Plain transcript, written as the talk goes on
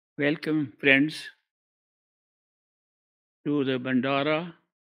Welcome, friends, to the Bhandara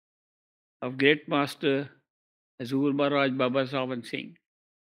of Great Master Hazur Maharaj Baba Sawan Singh.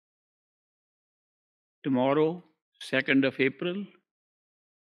 Tomorrow, 2nd of April,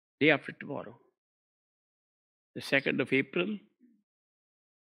 day after tomorrow, the 2nd of April,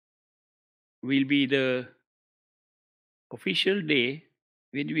 will be the official day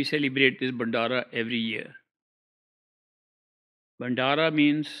when we celebrate this Bhandara every year. Bhandara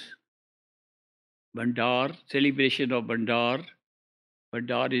means Bhandar, celebration of Bhandar.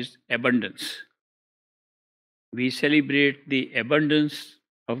 Bhandar is abundance. We celebrate the abundance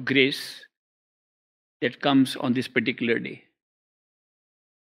of grace that comes on this particular day.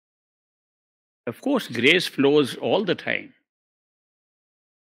 Of course, grace flows all the time.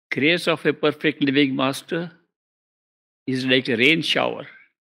 Grace of a perfect living master is like a rain shower.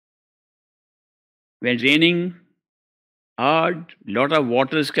 When raining hard, lot of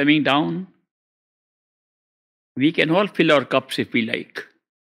water is coming down, we can all fill our cups if we like.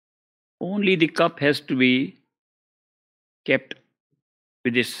 Only the cup has to be kept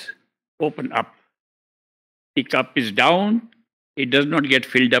with this open up. The cup is down, it does not get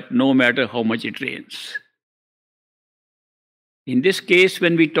filled up no matter how much it rains. In this case,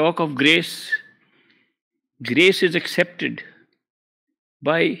 when we talk of grace, grace is accepted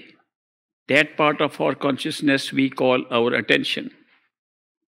by that part of our consciousness we call our attention.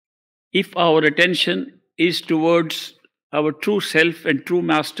 If our attention is towards our true self and true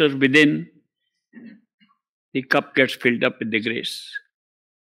master within, the cup gets filled up with the grace.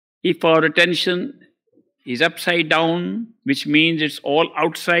 If our attention is upside down, which means it's all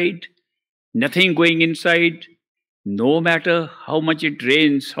outside, nothing going inside, no matter how much it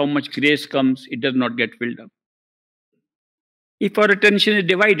rains, how much grace comes, it does not get filled up. If our attention is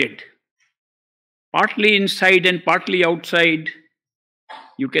divided, partly inside and partly outside,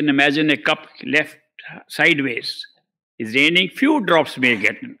 you can imagine a cup left sideways. It's raining, few drops may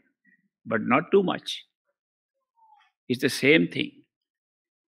get in, but not too much. It's the same thing.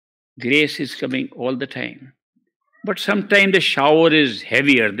 Grace is coming all the time. But sometimes the shower is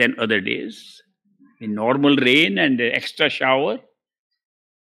heavier than other days. In normal rain and the extra shower,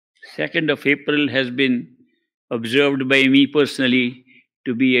 2nd of April has been observed by me personally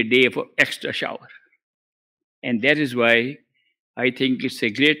to be a day of extra shower. And that is why I think it's a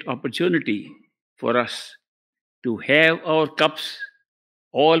great opportunity for us to have our cups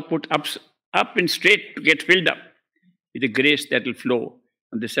all put up and straight to get filled up with the grace that will flow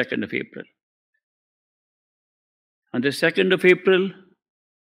on the 2nd of April. On the 2nd of April,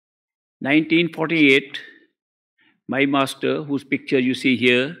 1948, my master, whose picture you see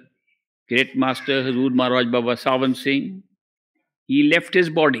here, Great Master Hazur Maharaj Baba Sawan Singh, he left his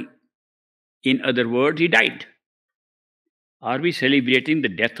body. In other words, he died. Are we celebrating the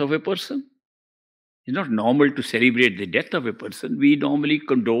death of a person? It's not normal to celebrate the death of a person. We normally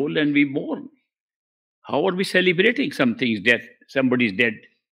condole and we mourn. How are we celebrating somebody's death? Somebody's dead.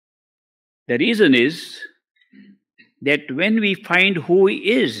 The reason is that when we find who he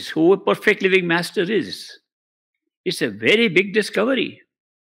is, who a perfect living master is, it's a very big discovery.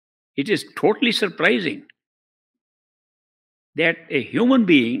 It is totally surprising that a human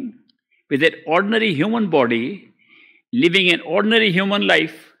being with an ordinary human body, living an ordinary human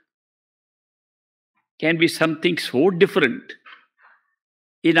life, can be something so different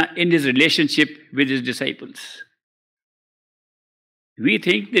in his relationship with his disciples. We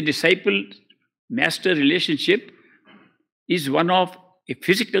think the disciple-master relationship is one of a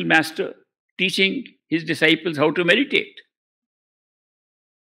physical master teaching his disciples how to meditate.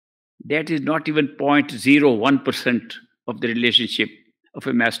 That is not even 0.01% of the relationship of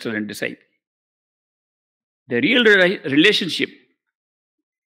a master and disciple. The real relationship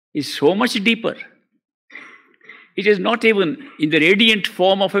is so much deeper. It is not even in the radiant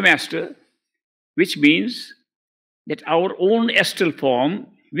form of a master, which means that our own astral form,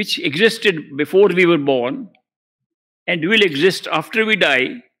 which existed before we were born and will exist after we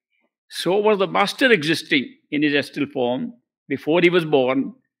die, so was the master existing in his astral form before he was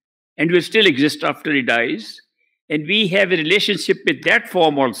born and will still exist after he dies. And we have a relationship with that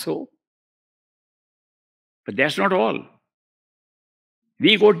form also. But that's not all.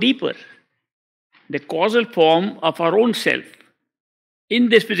 We go deeper. The causal form of our own self in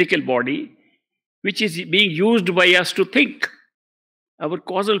this physical body, which is being used by us to think. Our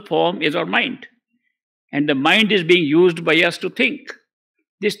causal form is our mind. And the mind is being used by us to think.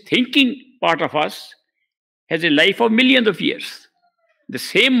 This thinking part of us has a life of millions of years. The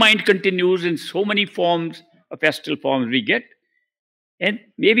same mind continues in so many forms of astral forms we get, and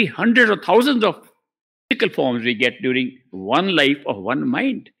maybe hundreds or thousands of physical forms we get during one life of one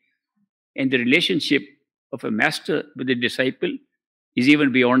mind. And the relationship of a master with a disciple is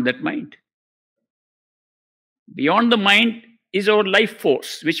even beyond that mind. Beyond the mind is our life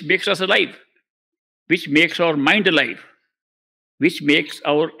force, which makes us alive, which makes our mind alive, which makes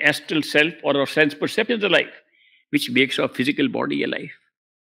our astral self or our sense perceptions alive, which makes our physical body alive,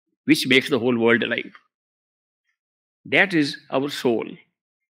 which makes the whole world alive. That is our soul.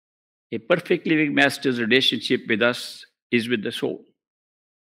 A perfect living master's relationship with us is with the soul.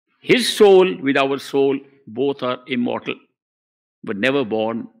 His soul with our soul, both are immortal, but never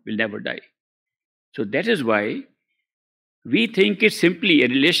born, will never die. So that is why we think it's simply a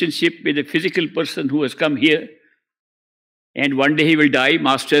relationship with a physical person who has come here and one day he will die,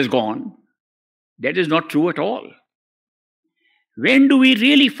 master is gone. That is not true at all. When do we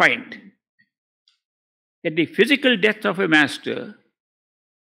really find that the physical death of a master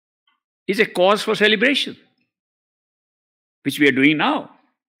is a cause for celebration, which we are doing now?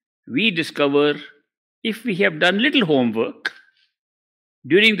 We discover if we have done little homework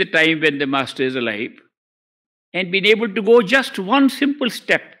during the time when the master is alive and been able to go just one simple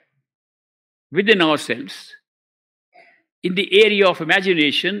step within ourselves in the area of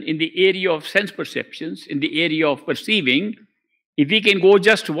imagination, in the area of sense perceptions, in the area of perceiving, if we can go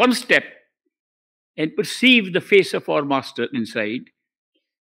just one step and perceive the face of our master inside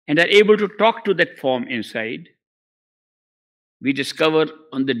and are able to talk to that form inside, we discover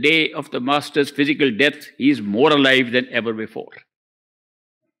on the day of the master's physical death, he is more alive than ever before.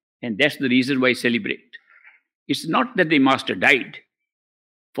 And that's the reason why we celebrate. It's not that the master died.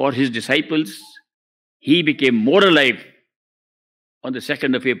 For his disciples, he became more alive on the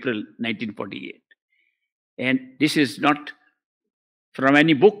 2nd of April, 1948. And this is not from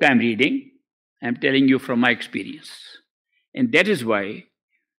any book I'm reading. I'm telling you from my experience. And that is why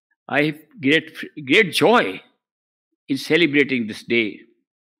I have great joy in celebrating this day,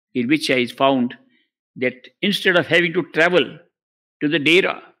 in which I found that instead of having to travel to the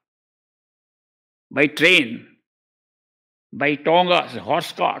Dera by train, by tongas,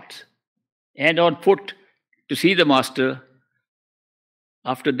 horse carts, and on foot to see the master,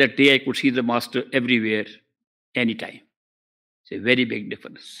 after that day I could see the master everywhere, anytime. It's a very big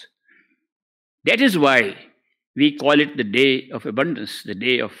difference. That is why we call it the day of abundance, the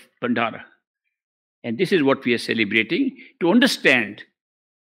day of Bhandara. And this is what we are celebrating, to understand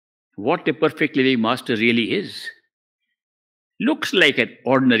what a perfect living master really is. Looks like an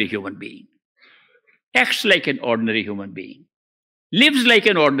ordinary human being, acts like an ordinary human being, lives like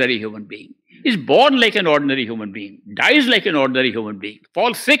an ordinary human being, is born like an ordinary human being, dies like an ordinary human being,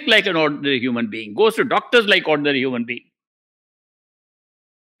 falls sick like an ordinary human being, goes to doctors like ordinary human being.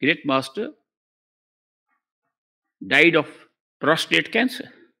 Great master died of prostate cancer.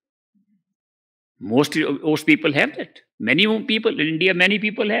 Most people have that. Many people in India, many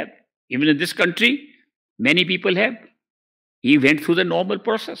people have. Even in this country, many people have. He went through the normal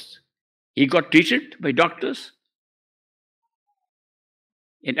process. He got treated by doctors.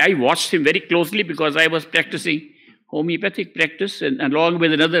 And I watched him very closely because I was practicing homeopathic practice, and along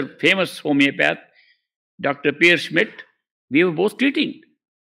with another famous homeopath, Dr. Pierre Schmidt, we were both treating.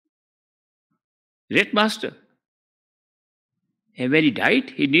 Great master. And when he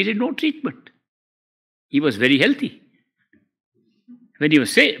died, he needed no treatment. He was very healthy. When he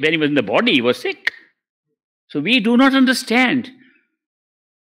was sick, when he was in the body, he was sick. So we do not understand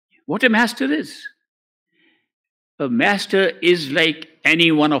what a master is. A master is like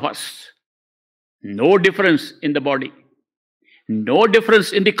any one of us. No difference in the body. No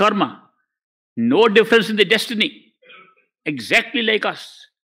difference in the karma. No difference in the destiny. Exactly like us.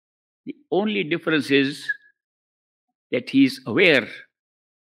 The only difference is that he is aware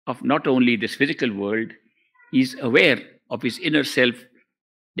of not only this physical world, he is aware of his inner self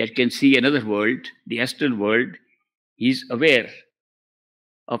that can see another world, the astral world. He is aware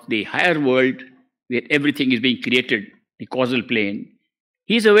of the higher world where everything is being created, the causal plane.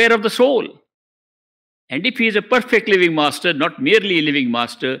 He is aware of the soul. And if he is a perfect living master, not merely a living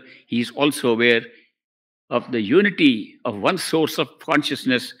master, he is also aware of the unity of one source of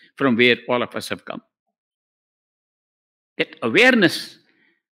consciousness from where all of us have come. That awareness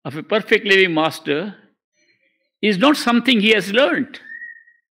of a perfect living master is not something he has learned.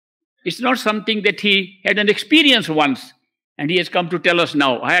 It's not something that he had an experience once and he has come to tell us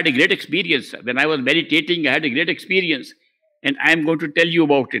now. I had a great experience. When I was meditating, I had a great experience and I am going to tell you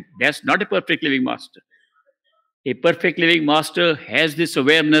about it. That's not a perfect living master. A perfect living master has this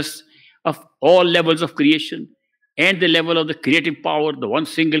awareness of all levels of creation and the level of the creative power, the one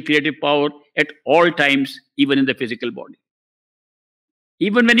single creative power at all times, even in the physical body.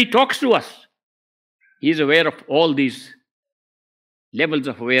 Even when he talks to us, he is aware of all these levels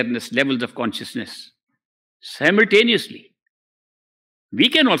of awareness, levels of consciousness simultaneously. We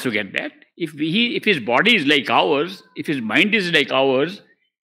can also get that. If his body is like ours, if his mind is like ours,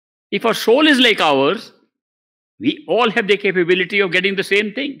 if our soul is like ours, we all have the capability of getting the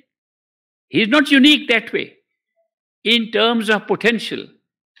same thing. He is not unique that way. In terms of potential,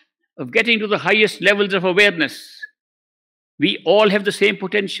 of getting to the highest levels of awareness, we all have the same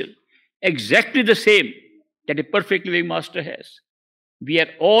potential, exactly the same that a perfect living master has. We are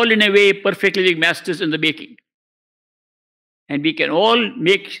all, in a way, perfect living masters in the making. And we can all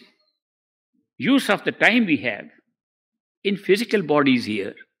make use of the time we have in physical bodies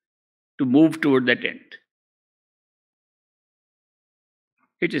here to move toward that end.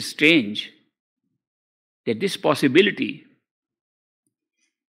 It is strange that this possibility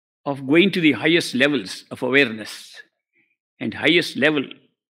of going to the highest levels of awareness and highest level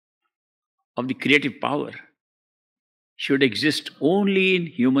of the creative power should exist only in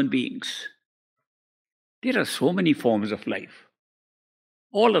human beings. There are so many forms of life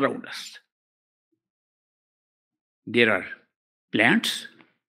all around us. There are plants,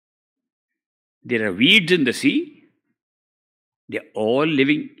 there are weeds in the sea. They're all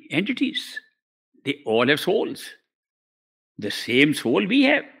living entities. They all have souls. The same soul we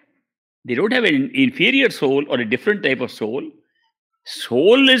have. They don't have an inferior soul or a different type of soul.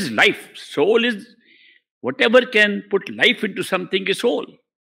 Soul is life. Soul is whatever can put life into something is soul.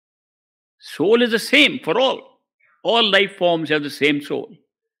 Soul is the same for all. All life forms have the same soul.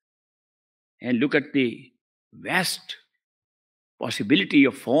 And look at the vast possibility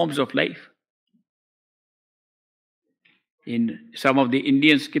of forms of life. In some of the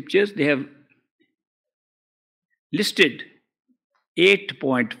Indian scriptures, they have listed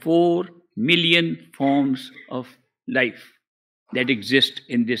 8.4 million forms of life that exist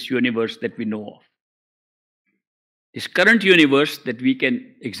in this universe that we know of. This current universe that we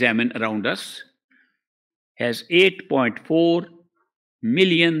can examine around us has 8.4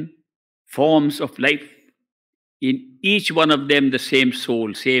 million forms of life. In each one of them, the same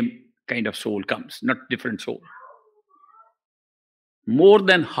soul, same kind of soul comes, not different soul. More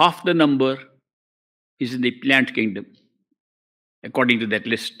than half the number is in the plant kingdom, according to that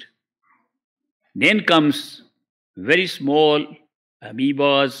list. Then comes very small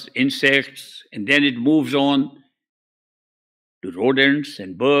amoebas, insects, and then it moves on to rodents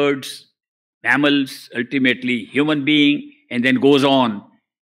and birds, mammals, ultimately human being, and then goes on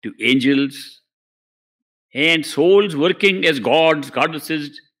to angels and souls working as gods,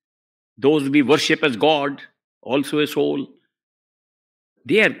 goddesses, those we worship as God, also a soul.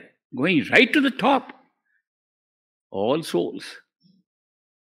 They are going right to the top. All souls.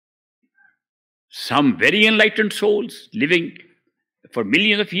 Some very enlightened souls living for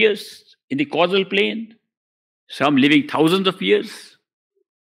millions of years in the causal plane. Some living thousands of years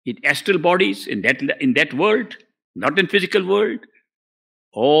in astral bodies in that world, not in physical world.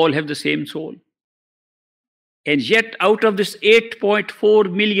 All have the same soul. And yet out of this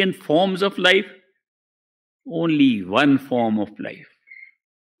 8.4 million forms of life, only one form of life,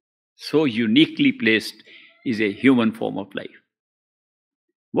 so uniquely placed, is a human form of life.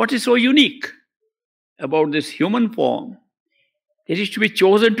 What is so unique about this human form that it should be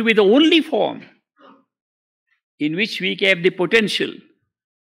chosen to be the only form in which we have the potential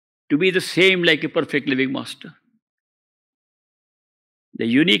to be the same like a perfect living master? The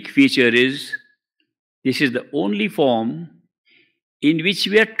unique feature is this is the only form in which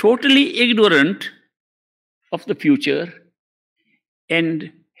we are totally ignorant of the future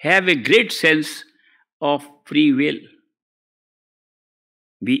and have a great sense of free will.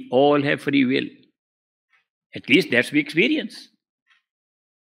 We all have free will. At least that's we experience.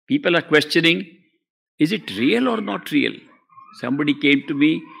 People are questioning, is it real or not real? Somebody came to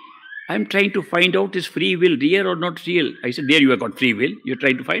me, I'm trying to find out, is free will real or not real? I said, there you have got free will. You're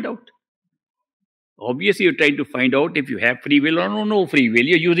trying to find out. Obviously, you're trying to find out if you have free will or no free will.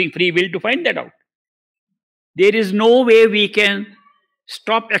 You're using free will to find that out. There is no way we can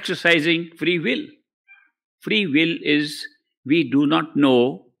stop exercising free will. Free will is we do not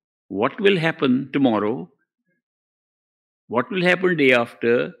know what will happen tomorrow, what will happen day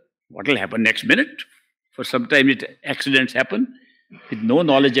after, what will happen next minute. For sometimes accidents happen with no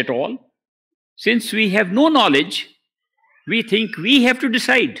knowledge at all. Since we have no knowledge, we think we have to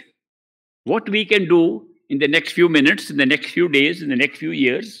decide what we can do in the next few minutes, in the next few days, in the next few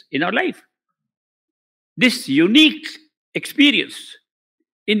years in our life. This unique experience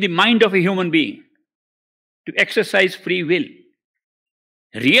in the mind of a human being to exercise free will,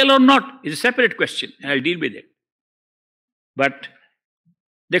 real or not, is a separate question, and I'll deal with it. But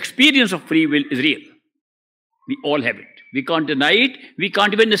the experience of free will is real. We all have it. We can't deny it. We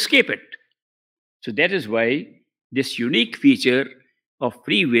can't even escape it. So that is why this unique feature of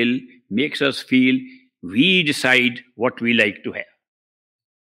free will makes us feel we decide what we like to have.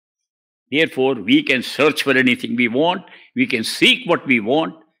 Therefore, we can search for anything we want. We can seek what we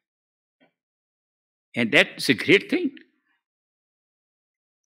want. And that's a great thing.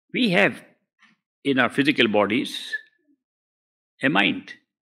 We have in our physical bodies a mind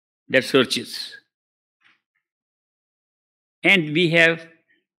that searches. And we have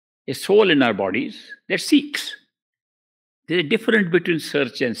a soul in our bodies that seeks. There's a difference between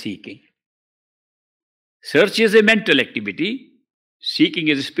search and seeking. Search is a mental activity. Seeking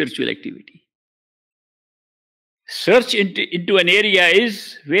is a spiritual activity. Search into an area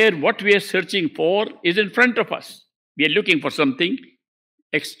is where what we are searching for is in front of us. We are looking for something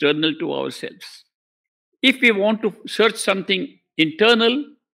external to ourselves. If we want to search something internal,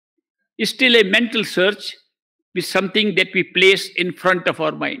 it's still a mental search with something that we place in front of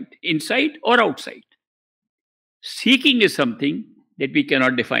our mind, inside or outside. Seeking is something that we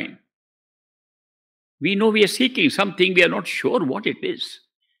cannot define. We know we are seeking something, we are not sure what it is.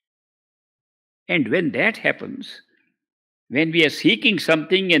 And when that happens, when we are seeking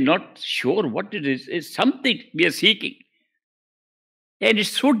something and not sure what it is, it's something we are seeking. And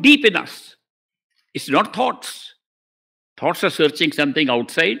it's so deep in us. It's not thoughts. Thoughts are searching something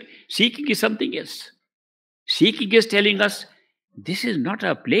outside. Seeking is something else. Seeking is telling us, this is not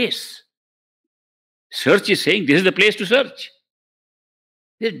our place. Search is saying, this is the place to search.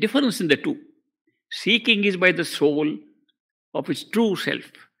 There's a difference in the two. Seeking is by the soul of its true self,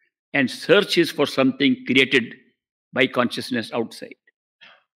 and search is for something created by consciousness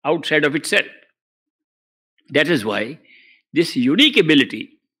outside of itself. That is why this unique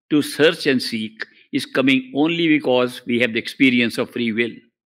ability to search and seek is coming only because we have the experience of free will.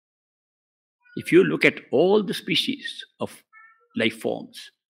 If you look at all the species of life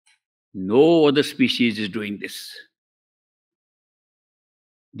forms, no other species is doing this.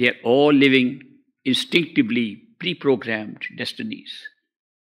 They are all living instinctively pre-programmed destinies.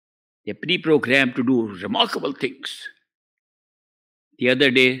 They are pre-programmed to do remarkable things. The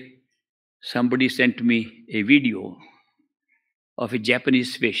other day, somebody sent me a video of a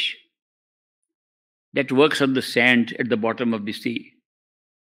Japanese fish that works on the sand at the bottom of the sea,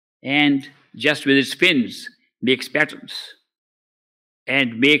 and just with its fins makes patterns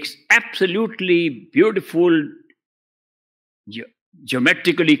and makes absolutely beautiful,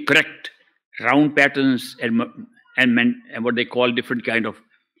 geometrically correct round patterns and what they call different kind of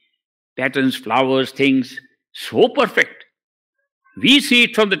patterns, flowers, things, so perfect. We see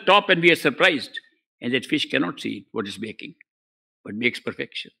it from the top and we are surprised, and that fish cannot see it, what it's making, but makes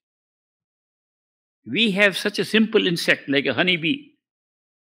perfection. We have such a simple insect like a honeybee.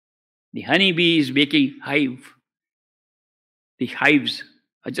 The honeybee is making hive. The hives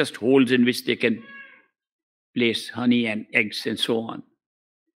are just holes in which they can place honey and eggs and so on.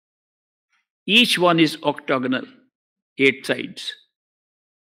 Each one is octagonal, 8 sides.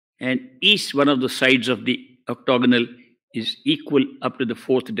 And each one of the sides of the octagonal is equal up to the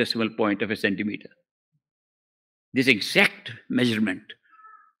 4th decimal point of a centimeter. This exact measurement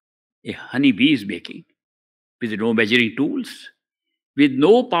a honeybee is making with no measuring tools, with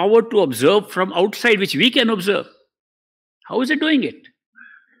no power to observe from outside, which we can observe. How is it doing it?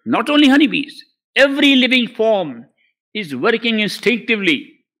 Not only honeybees, every living form is working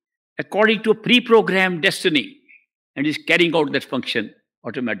instinctively according to a pre-programmed destiny and is carrying out that function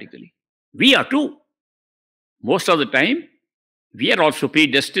automatically. We are too. Most of the time, we are also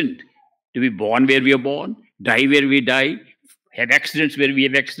predestined to be born where we are born, die where we die, have accidents where we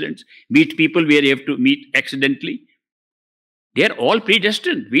have accidents, meet people where we have to meet accidentally. They are all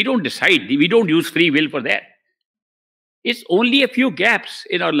predestined. We don't decide. We don't use free will for that. It's only a few gaps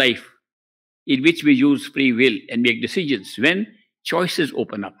in our life in which we use free will and make decisions when choices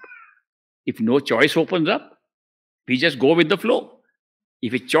open up. If no choice opens up, we just go with the flow.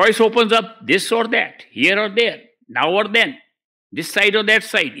 If a choice opens up, this or that, here or there, now or then, this side or that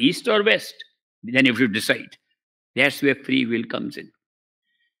side, east or west, then you should decide. That's where free will comes in.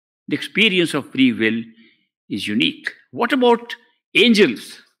 The experience of free will is unique. What about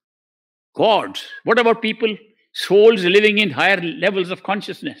angels, gods? What about people, souls living in higher levels of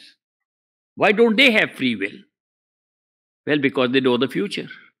consciousness? Why don't they have free will? Well, because they know the future.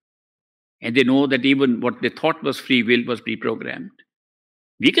 And they know that even what they thought was free will was pre-programmed.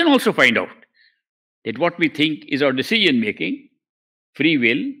 We can also find out that what we think is our decision-making, free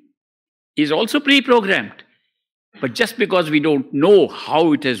will, is also pre-programmed. But just because we don't know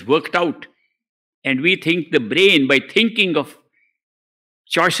how it has worked out, and we think the brain, by thinking of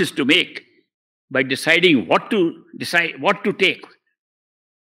choices to make, by deciding what to take,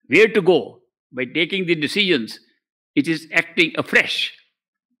 where to go, by taking the decisions, it is acting afresh.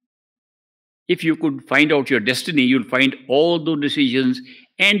 If you could find out your destiny, you'll find all those decisions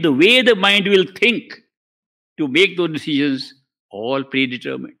and the way the mind will think to make those decisions all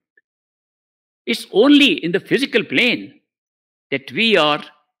predetermined. It's only in the physical plane that we are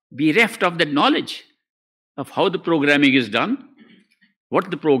bereft of that knowledge of how the programming is done, what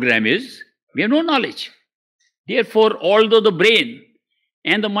the program is. We have no knowledge. Therefore, although the brain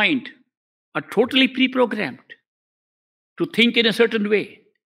and the mind are totally pre-programmed to think in a certain way,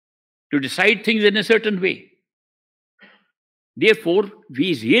 to decide things in a certain way, therefore,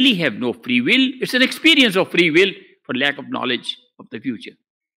 we really have no free will. It's an experience of free will for lack of knowledge of the future.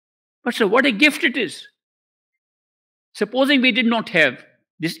 But so what a gift it is. Supposing we did not have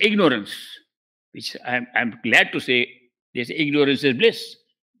this ignorance, which I'm glad to say this ignorance is bliss.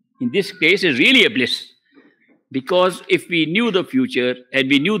 In this case, is really a bliss. Because if we knew the future and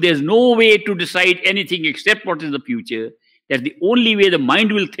we knew there's no way to decide anything except what is the future, that's the only way the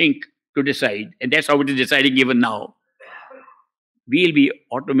mind will think to decide, and that's how it is deciding even now, we'll be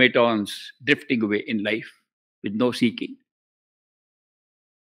automatons drifting away in life with no seeking.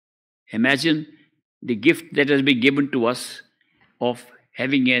 Imagine the gift that has been given to us of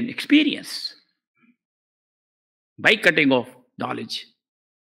having an experience by cutting off knowledge,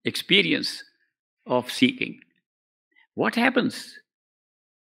 experience of seeking. What happens?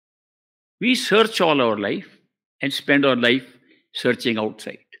 We search all our life and spend our life searching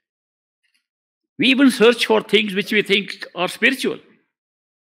outside. We even search for things which we think are spiritual.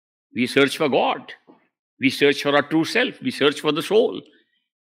 We search for God. We search for our true self. We search for the soul.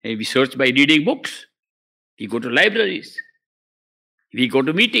 And we search by reading books. We go to libraries. We go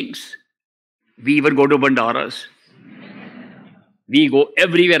to meetings. We even go to Bhandaras. We go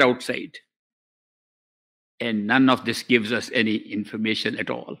everywhere outside. And none of this gives us any information at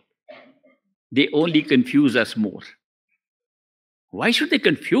all. They only confuse us more. Why should they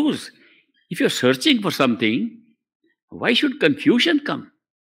confuse? If you're searching for something, why should confusion come?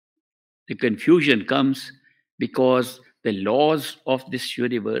 The confusion comes because the laws of this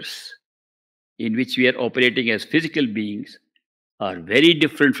universe in which we are operating as physical beings are very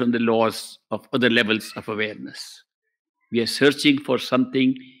different from the laws of other levels of awareness. We are searching for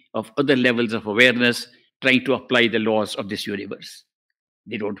something of other levels of awareness, trying to apply the laws of this universe.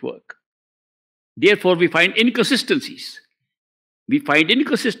 They don't work. Therefore, we find inconsistencies. We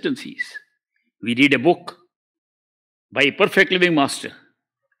read a book by a perfect living master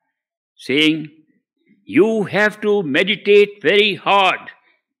saying, you have to meditate very hard.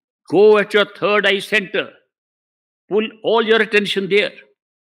 Go at your third eye center. Pull all your attention there.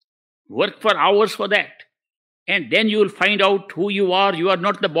 Work for hours for that. And then you will find out who you are. You are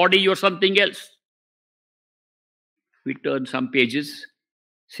not the body, you are something else. We turn some pages.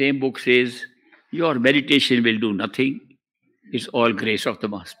 Same book says, your meditation will do nothing. It's all grace of the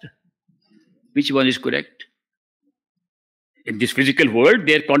master. Which one is correct? In this physical world,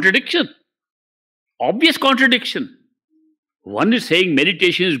 there is contradiction. Obvious contradiction. One is saying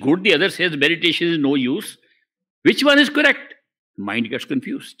meditation is good, the other says meditation is no use. Which one is correct? Mind gets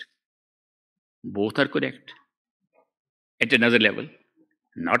confused. Both are correct. At another level,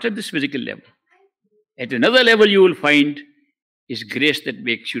 not at this physical level. At another level, you will find it's grace that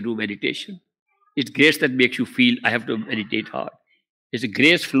makes you do meditation. It's grace that makes you feel, I have to meditate hard. It's a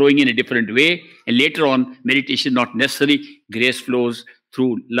grace flowing in a different way, and later on, meditation not necessary. Grace flows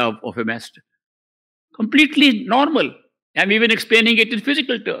through love of a master. Completely normal. I'm even explaining it in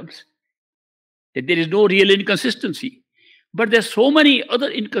physical terms, that there is no real inconsistency. But there's so many other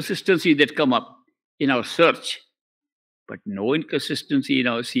inconsistencies that come up in our search, but no inconsistency in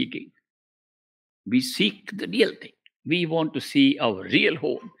our seeking. We seek the real thing. We want to see our real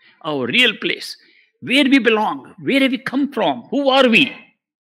home, our real place, where we belong, where have we come from, who are we,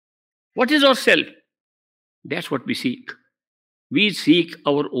 what is our self? That's what we seek. We seek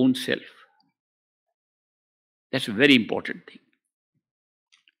our own self. That's a very important thing.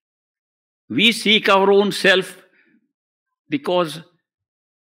 We seek our own self because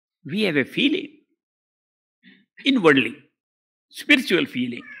we have a feeling, inwardly, spiritual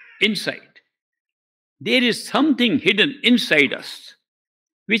feeling, inside. There is something hidden inside us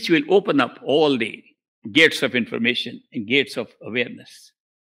which will open up all the gates of information and gates of awareness.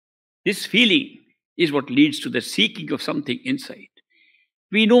 This feeling is what leads to the seeking of something inside.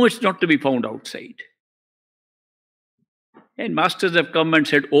 We know it's not to be found outside. And masters have come and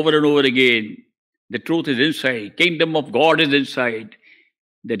said over and over again, the truth is inside, kingdom of God is inside,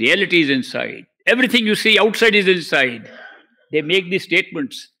 the reality is inside, everything you see outside is inside. They make these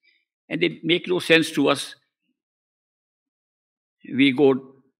statements. and they make no sense to us. We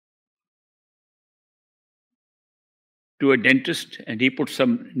go to a dentist and he puts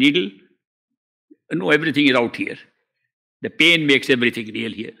some needle. No, everything is out here. The pain makes everything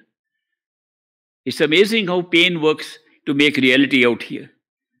real here. It's amazing how pain works to make reality out here.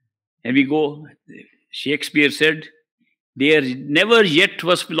 And we go, Shakespeare said, there never yet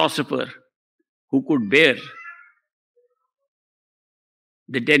was philosopher who could bear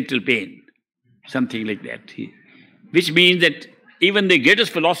the dental pain, something like that. Which means that even the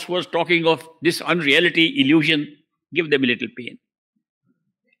greatest philosophers talking of this unreality, illusion, give them a little pain.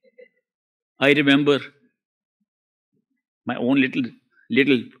 I remember my own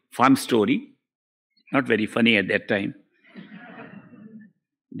little fun story, not very funny at that time.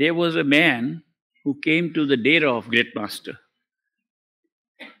 There was a man who came to the dera of Great Master.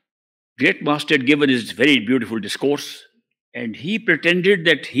 Great Master had given his very beautiful discourse, and he pretended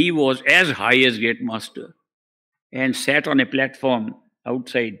that he was as high as Great Master and sat on a platform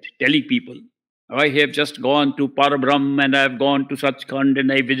outside telling people, I have just gone to Parabrahm and I have gone to Sachkhand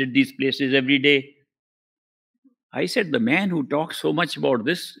and I visit these places every day. I said, the man who talks so much about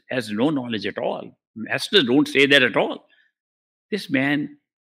this has no knowledge at all. Masters don't say that at all. This man,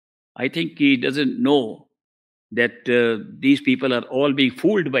 I think he doesn't know that these people are all being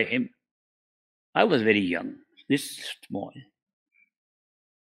fooled by him. I was very young, this small,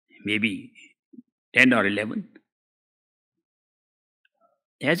 maybe 10 or 11.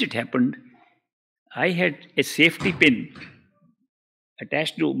 As it happened, I had a safety pin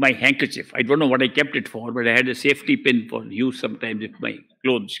attached to my handkerchief. I don't know what I kept it for, but I had a safety pin for use sometimes if my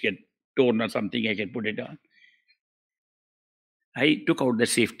clothes get torn or something, I can put it on. I took out the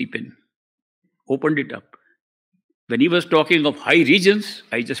safety pin, opened it up. When he was talking of high regions,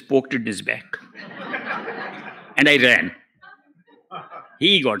 I just poked it in his back. And I ran.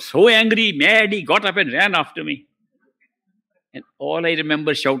 He got so angry, mad, he got up and ran after me. And all I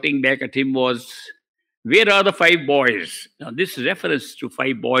remember shouting back at him was, where are the 5 boys? Now, this reference to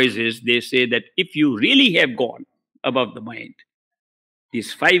 5 boys is, they say that if you really have gone above the mind,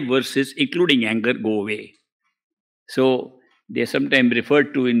 these 5 verses, including anger, go away. So, they are sometimes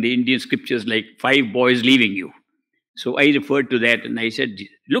referred to in the Indian scriptures like 5 boys leaving you. So, I referred to that and I said,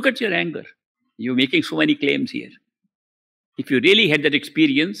 look at your anger. You're making so many claims here. If you really had that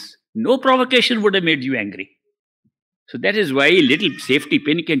experience, no provocation would have made you angry. So that is why a little safety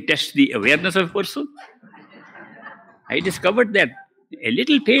pin can test the awareness of a person. I discovered that a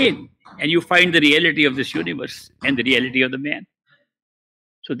little pain and you find the reality of this universe and the reality of the man.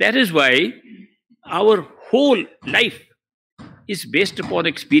 So that is why our whole life is based upon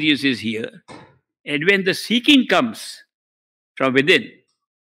experiences here. And when the seeking comes from within,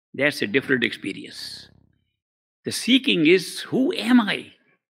 that's a different experience. The seeking is, who am I?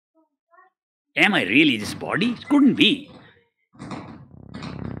 Am I really this body? It couldn't be.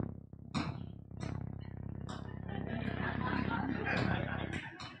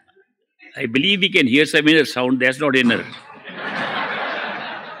 I believe we can hear some inner sound. That's not inner.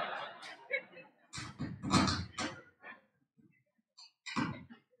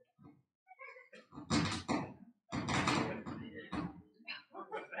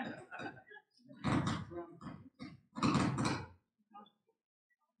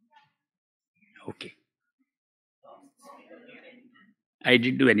 Okay. I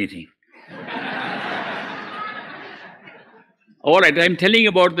didn't do anything. All right, I'm telling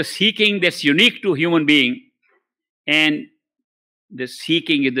about the seeking that's unique to human being, and the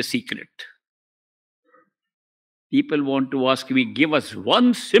seeking is the secret. People want to ask me, give us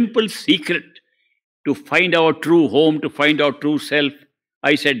one simple secret to find our true home, to find our true self.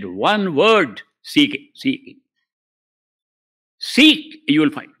 I said one word, seeking. Seeking. Seek, you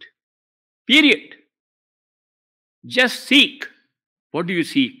will find. Period. Just seek. What do you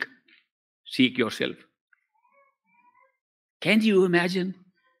seek? Seek yourself. Can you imagine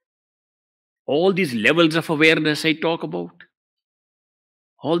all these levels of awareness I talk about?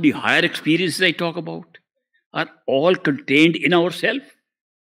 All the higher experiences I talk about are all contained in ourself.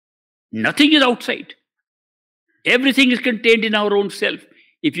 Nothing is outside. Everything is contained in our own self.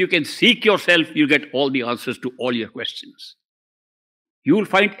 If you can seek yourself, you get all the answers to all your questions. You will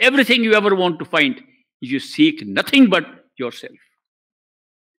find everything you ever want to find if you seek nothing but yourself.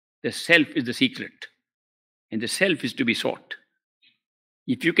 The self is the secret, and the self is to be sought.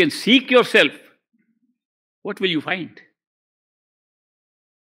 If you can seek yourself, what will you find?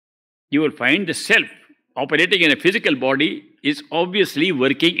 You will find the self operating in a physical body is obviously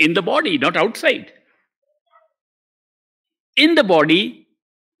working in the body, not outside. In the body,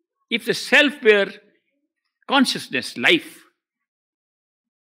 if the self were consciousness, life,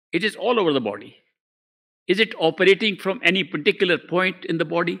 It is all over the body. Is it operating from any particular point in the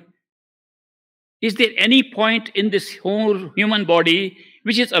body? Is there any point in this whole human body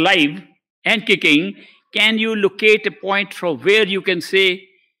which is alive and kicking? Can you locate a point from where you can say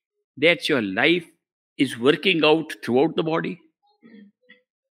that your life is working out throughout the body?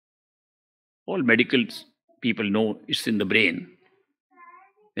 All medical people know it's in the brain.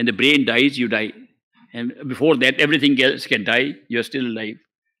 When the brain dies, you die. And before that, everything else can die. You're still alive.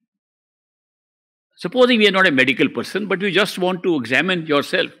 Supposing we are not a medical person, but you just want to examine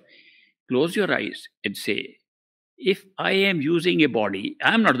yourself. Close your eyes and say, if I am using a body,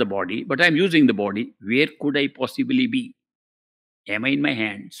 I'm not the body, but I'm using the body, where could I possibly be? Am I in my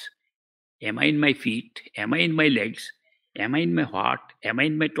hands? Am I in my feet? Am I in my legs? Am I in my heart? Am I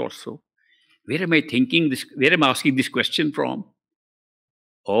in my torso? Where am I thinking this? Where am I asking this question from?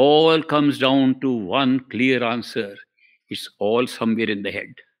 All comes down to one clear answer. It's all somewhere in the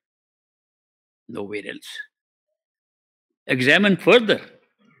head. Nowhere else. Examine further.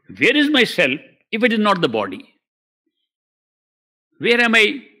 Where is myself if it is not the body? Where am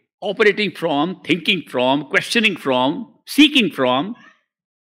I operating from, thinking from, questioning from, seeking from?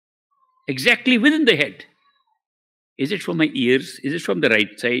 Exactly within the head. Is it from my ears? Is it from the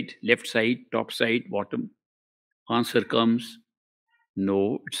right side, left side, top side, bottom? Answer comes,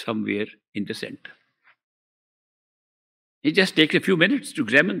 no, it's somewhere in the center. It just takes a few minutes to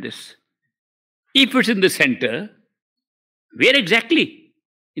examine this. If it's in the center, where exactly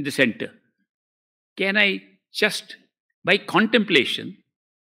in the center? Can I just, by contemplation,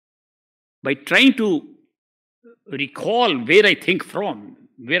 by trying to recall where I think from,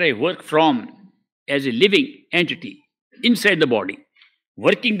 where I work from as a living entity inside the body,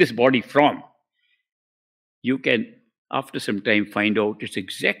 working this body from, you can, after some time, find out it's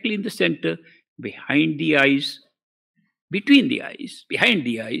exactly in the center, behind the eyes, between the eyes, behind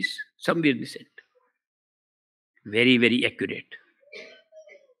the eyes, somewhere in the center. Very, very accurate.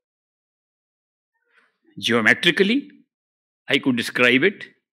 Geometrically, I could describe it.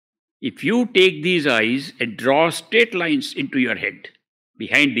 If you take these eyes and draw straight lines into your head,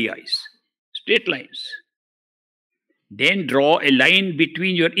 behind the eyes, straight lines, then draw a line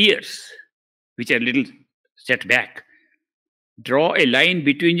between your ears, which are a little set back. Draw a line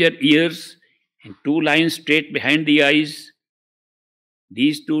between your ears and two lines straight behind the eyes.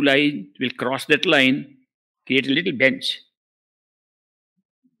 These two lines will cross that line, create a little bench.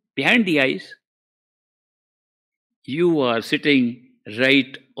 Behind the eyes, you are sitting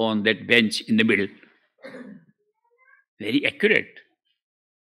right on that bench in the middle. Very accurate.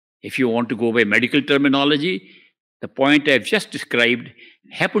 If you want to go by medical terminology, the point I've just described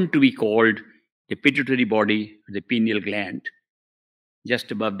happened to be called the pituitary body, the pineal gland,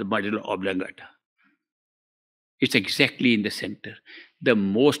 just above the medulla oblongata. It's exactly in the center, the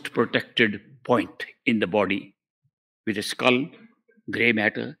most protected point in the body, with a skull, gray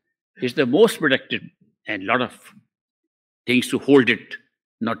matter, is the most protected, and a lot of things to hold it,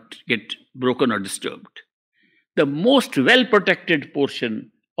 not get broken or disturbed. The most well-protected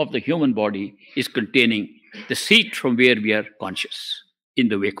portion of the human body is containing the seat from where we are conscious in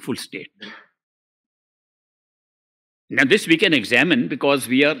the wakeful state. Now this we can examine because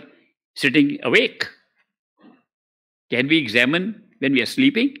we are sitting awake. Can we examine when we are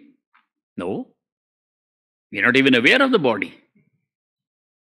sleeping? No. We are not even aware of the body.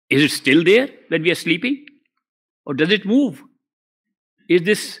 Is it still there when we are sleeping? Or does it move? Is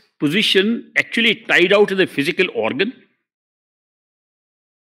this position actually tied out to the physical organ?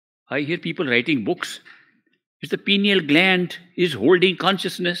 I hear people writing books. It's the pineal gland is holding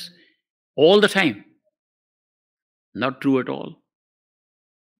consciousness all the time. Not true at all.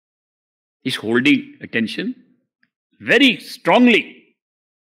 It's holding attention very strongly,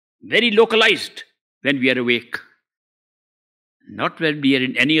 very localized when we are awake, not when we are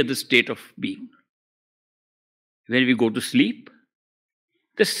in any other state of being. When we go to sleep,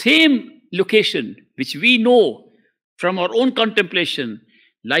 the same location which we know from our own contemplation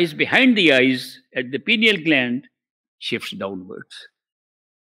lies behind the eyes at the pineal gland shifts downwards.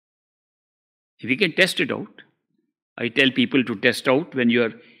 We can test it out. I tell people to test out when you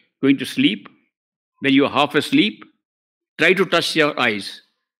are going to sleep, when you are half asleep, try to touch your eyes.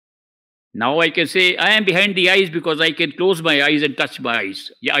 Now I can say, I am behind the eyes because I can close my eyes and touch my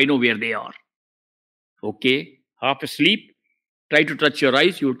eyes. Yeah, I know where they are. Okay, half asleep, try to touch your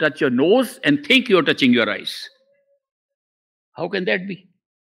eyes. You touch your nose and think you are touching your eyes. How can that be?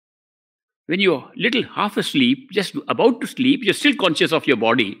 When you are little half asleep, just about to sleep, you're still conscious of your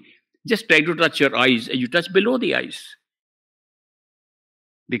body. Just try to touch your eyes and you touch below the eyes.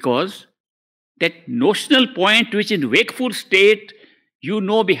 Because that notional point which in wakeful state you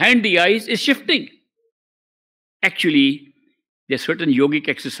know behind the eyes is shifting. Actually, there are certain yogic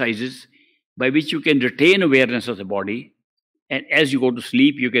exercises by which you can retain awareness of the body. And as you go to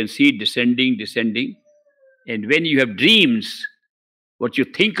sleep, you can see it descending, descending. And when you have dreams, what you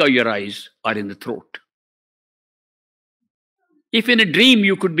think are your eyes are in the throat. If in a dream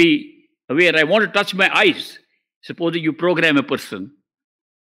you could be aware, I want to touch my eyes. Supposing you program a person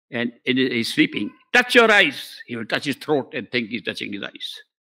and he's sleeping, touch your eyes. He will touch his throat and think he's touching his eyes.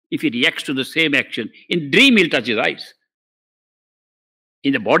 If he reacts to the same action, in dream he'll touch his eyes.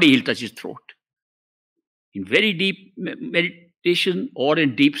 In the body he'll touch his throat. In very deep meditation or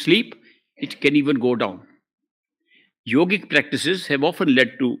in deep sleep, it can even go down. Yogic practices have often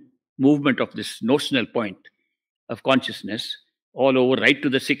led to movement of this notional point of consciousness all over, right to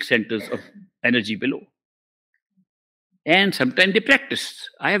the 6 centers of energy below. And sometimes they practice.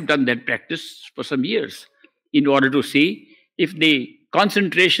 I have done that practice for some years in order to see if the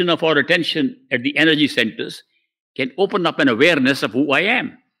concentration of our attention at the energy centers can open up an awareness of who I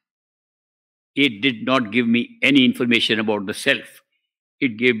am. It did not give me any information about the self.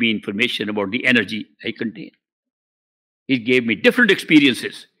 It gave me information about the energy I contain. It gave me different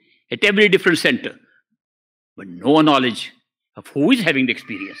experiences at every different center, but no knowledge of who is having the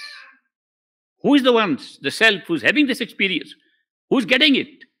experience. Who is the self who's having this experience? Who's getting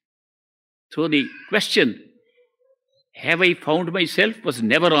it? So the question, have I found myself, was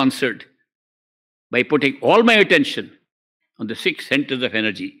never answered by putting all my attention on the 6 centers of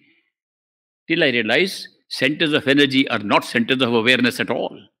energy, till I realize centers of energy are not centers of awareness at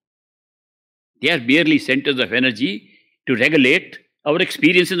all. They are merely centers of energy to regulate our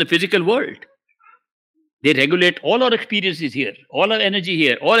experience in the physical world. They regulate all our experiences here, all our energy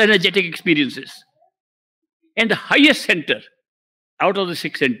here, all energetic experiences. And the highest center out of the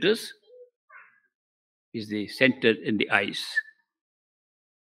 6 centers is the center in the eyes.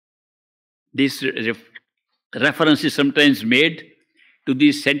 This reference is sometimes made to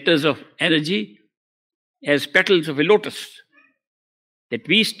these centers of energy as petals of a lotus. That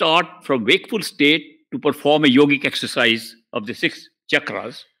we start from wakeful state to perform a yogic exercise of the 6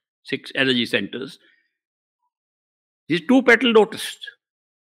 chakras, 6 energy centers. This 2-petal lotus.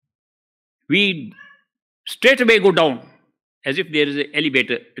 We straight away go down as if there is an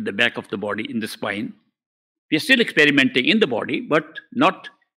elevator at the back of the body in the spine. We are still experimenting in the body, but not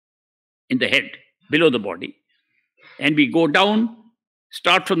in the head, below the body. And we go down,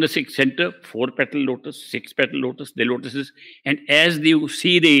 start from the 6th center, 4-petal lotus, 6-petal lotus, the lotuses. And as you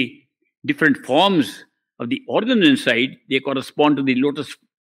see the different forms of the organ inside, they correspond to the lotus,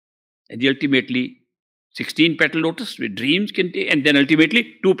 and the ultimately 16-petal lotus with dreams can take, and then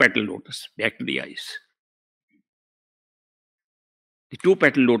ultimately 2-petal lotus, back to the eyes. The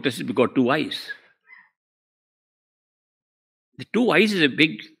 2-petal lotus has got 2 eyes. The 2 eyes is a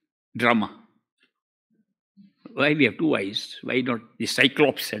big drama. Why we have 2 eyes? Why not? The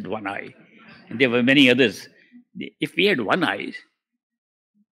Cyclops had 1 eye, and there were many others. If we had 1 eye,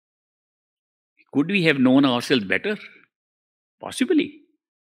 could we have known ourselves better? Possibly.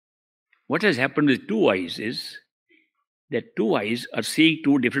 What has happened with 2 eyes is that 2 eyes are seeing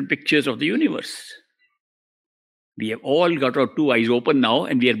 2 different pictures of the universe. We have all got our 2 eyes open now,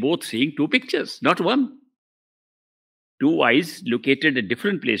 and we are both seeing 2 pictures, not 1. 2 eyes located at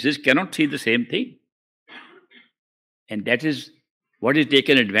different places cannot see the same thing. And that is what is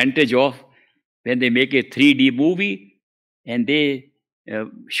taken advantage of when they make a 3D movie and they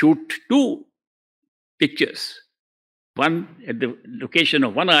shoot 2 pictures. One at the location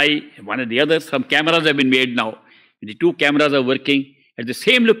of 1 eye, one at the other. Some cameras have been made now. The 2 cameras are working at the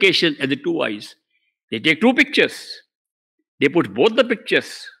same location as the 2 eyes. They take 2 pictures. They put both the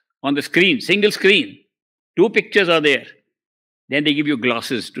pictures on the screen, single screen. 2 pictures are there. Then they give you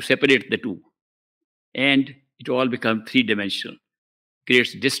glasses to separate the 2. And it all becomes 3-dimensional.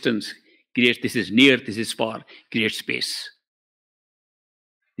 Creates distance, creates this is near, this is far, creates space.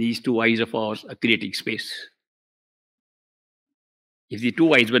 These 2 eyes of ours are creating space. If the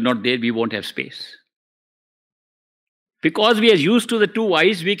 2 eyes were not there, we won't have space. Because we are used to the 2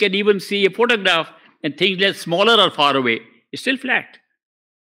 eyes, we can even see a photograph and things that are smaller or far away. It's still flat.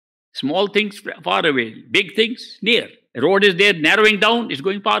 Small things far away, big things near. A road is there, narrowing down, it's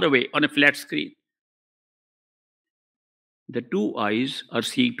going far away on a flat screen. The 2 eyes are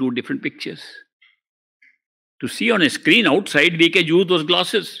seeing 2 different pictures. To see on a screen outside, we can use those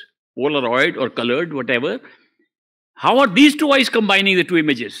glasses, Polaroid or colored, whatever. How are these 2 eyes combining the 2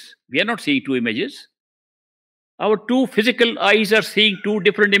 images? We are not seeing 2 images. Our 2 physical eyes are seeing 2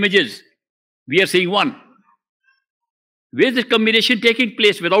 different images. We are seeing 1. Where is the combination taking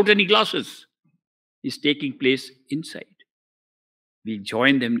place without any glasses? It's taking place inside. We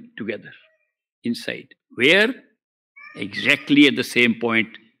join them together inside. Where? Exactly at the same point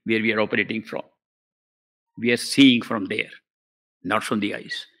where we are operating from. We are seeing from there, not from the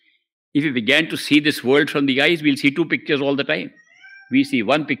eyes. If we began to see this world from the eyes, we'll see two pictures all the time. We see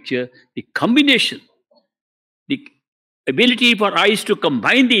one picture, the combination, the ability for eyes to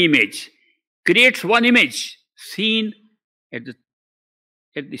combine the image creates one image seen at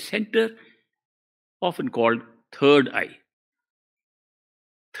the center, often called third eye.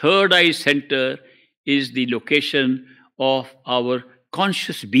 Third eye center is the location of our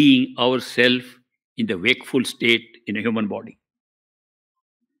conscious being, ourself, in the wakeful state in a human body.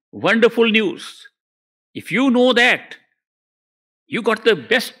 Wonderful news. If you know that, you got the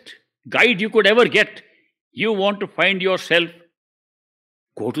best guide you could ever get. You want to find yourself,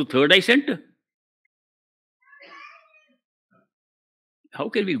 go to third eye center. How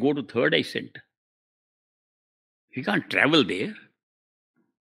can we go to third eye center? We can't travel there.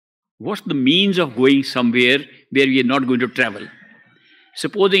 What's the means of going somewhere where we are not going to travel?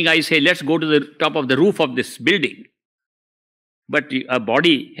 Supposing I say, let's go to the top of the roof of this building, but a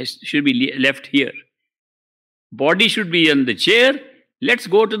body should be left here. Body should be on the chair. Let's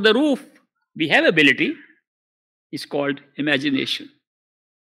go to the roof. We have ability. It's called imagination.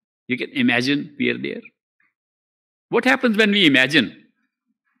 You can imagine we are there. What happens when we imagine?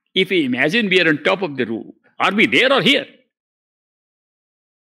 If we imagine we are on top of the roof, are we there or here?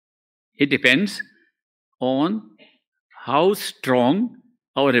 It depends on how strong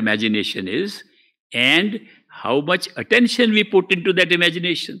our imagination is and how much attention we put into that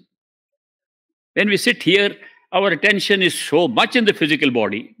imagination. When we sit here, our attention is so much in the physical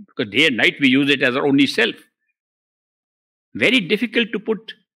body, because day and night we use it as our only self. Very difficult to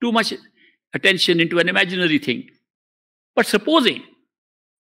put too much attention into an imaginary thing. But supposing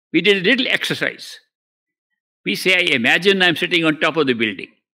we did a little exercise. We say, I imagine I'm sitting on top of the building,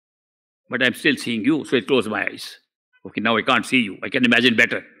 but I'm still seeing you, so I close my eyes. Okay, now I can't see you. I can imagine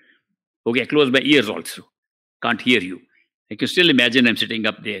better. Okay, I close my ears also. Can't hear you. I can still imagine I'm sitting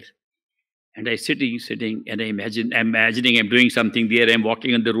up there. And I'm sitting, and I'm imagining I'm doing something there. I'm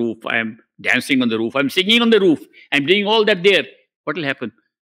walking on the roof. I'm dancing on the roof. I'm singing on the roof. I'm doing all that there. What will happen?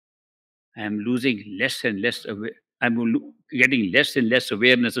 I'm losing less and less aware. I'm getting less and less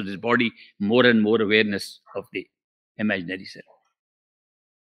awareness of this body, more and more awareness of the imaginary self.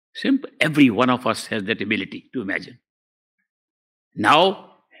 Simple. Every one of us has that ability to imagine.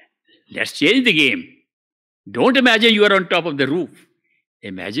 Now, let's change the game. Don't imagine you are on top of the roof.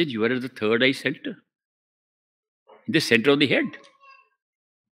 Imagine you are at the third eye center, in the center of the head.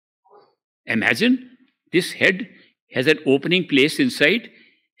 Imagine this head has an opening place inside,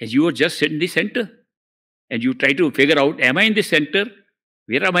 and you are just sitting in the center. And you try to figure out, am I in the center?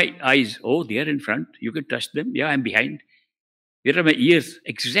 Where are my eyes? Oh, they are in front. You can touch them. Yeah, I'm behind. Where are my ears?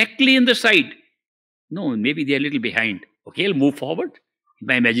 Exactly in the side. No, maybe they are a little behind. Okay, I'll move forward in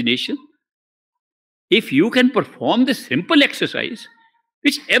my imagination. If you can perform this simple exercise,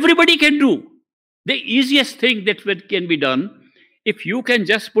 which everybody can do, the easiest thing that can be done, if you can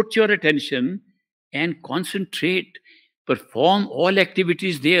just put your attention and concentrate, perform all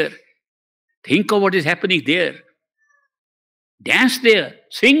activities there, think of what is happening there, dance there,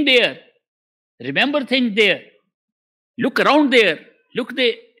 sing there, remember things there, look around there, look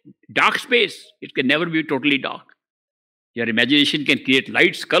the dark space. It can never be totally dark. Your imagination can create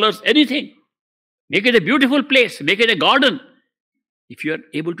lights, colors, anything. Make it a beautiful place, make it a garden. If you are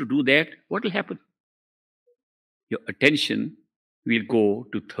able to do that, what will happen? Your attention will go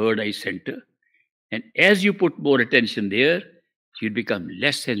to third eye center. And as you put more attention there, you'll become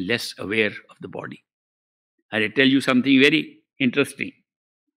less and less aware of the body. I'll tell you something very interesting.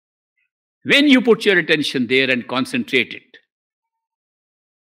 When you put your attention there and concentrate it,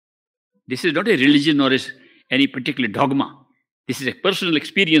 this is not a religion or any particular dogma. This is a personal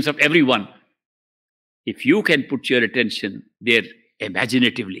experience of everyone. If you can put your attention there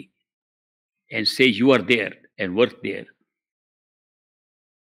imaginatively and say you are there and work there,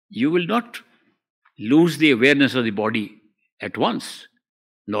 you will not lose the awareness of the body at once,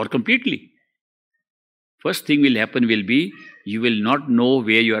 nor completely. First thing will happen will be, you will not know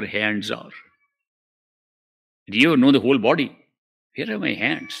where your hands are. Do you know the whole body? Where are my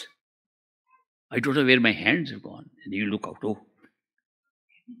hands? I don't know where my hands have gone. And you look out, oh,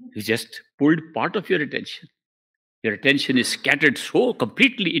 you just pulled part of your attention. Your attention is scattered so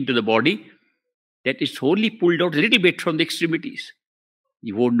completely into the body that it's only pulled out a little bit from the extremities.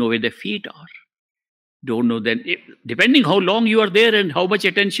 You won't know where the feet are. Don't know then, depending how long you are there and how much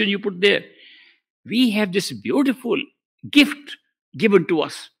attention you put there. We have this beautiful gift given to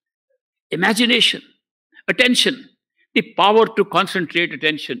us. Imagination, attention. The power to concentrate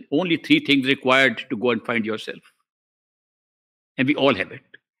attention. Only 3 things required to go and find yourself. And we all have it.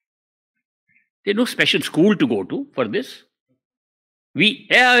 There's no special school to go to for this. We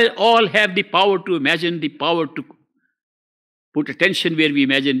all have the power to imagine, the power to put attention where we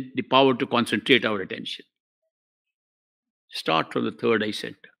imagine, the power to concentrate our attention. Start from the third eye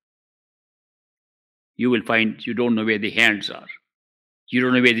center. You will find you don't know where the hands are. You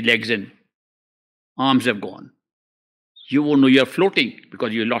don't know where the legs and arms have gone. You won't know you're floating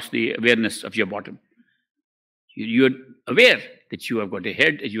because you lost the awareness of your bottom. You're aware that you have got a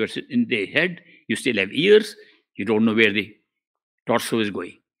head, as you are in the head, you still have ears, you don't know where the torso is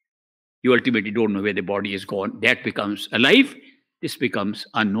going. You ultimately don't know where the body is gone. That becomes alive, this becomes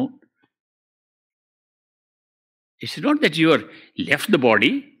unknown. It's not that you are left the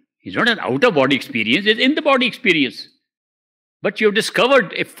body, it's not an outer body experience, it's in the body experience. But you have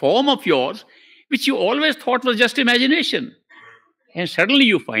discovered a form of yours which you always thought was just imagination. And suddenly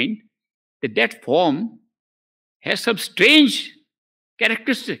you find that that form has some strange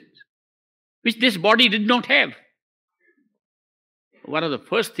characteristics which this body did not have. One of the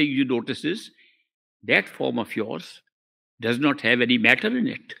first things you notice is that form of yours does not have any matter in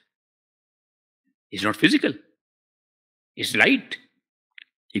it. It's not physical. It's light.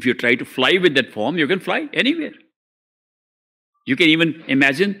 If you try to fly with that form, you can fly anywhere. You can even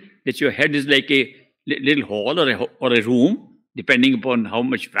imagine that your head is like a little hall or a room, depending upon how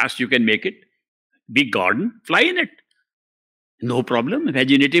much fast you can make it. Big garden, fly in it. No problem.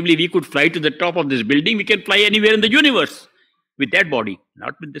 Imaginatively, we could fly to the top of this building. We can fly anywhere in the universe with that body,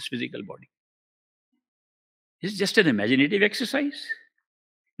 not with this physical body. It's just an imaginative exercise.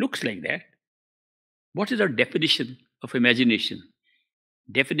 Looks like that. What is our definition of imagination?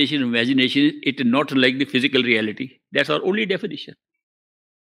 Definition of imagination is it is not like the physical reality. That's our only definition.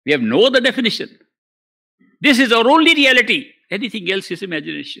 We have no other definition. This is our only reality. Anything else is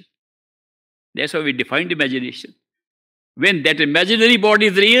imagination. That's how we defined imagination. When that imaginary body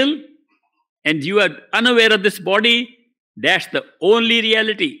is real and you are unaware of this body, that's the only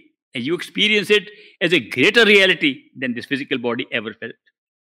reality. And you experience it as a greater reality than this physical body ever felt.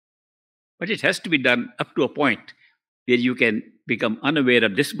 But it has to be done up to a point where you can become unaware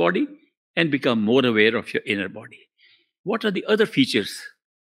of this body and become more aware of your inner body. What are the other features?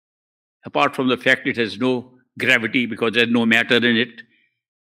 Apart from the fact it has no gravity because there's no matter in it.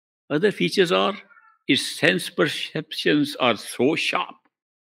 Other features are its sense perceptions are so sharp.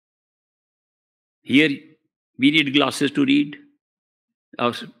 Here we need glasses to read.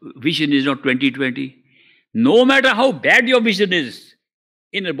 Our vision is not 20/20. No matter how bad your vision is,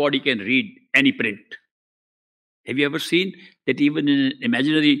 inner body can read any print. Have you ever seen that even in an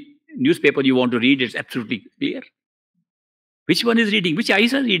imaginary newspaper you want to read, it's absolutely clear? Which one is reading? Which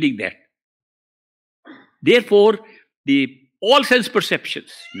eyes are reading that? Therefore, all sense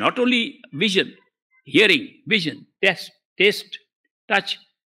perceptions, not only vision, hearing, vision, taste, touch,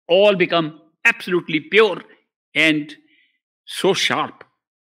 all become absolutely pure and so sharp.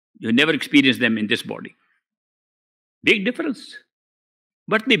 You never experience them in this body. Big difference.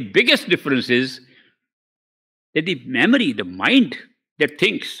 But the biggest difference is that the memory, the mind that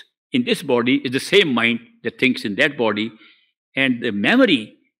thinks in this body is the same mind that thinks in that body. And the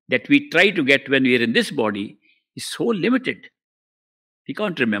memory that we try to get when we are in this body is so limited. We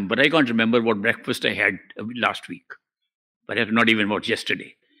can't remember. I can't remember what breakfast I had last week. Perhaps not even what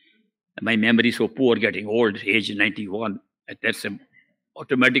yesterday. My memory is so poor, getting old, age 91. That's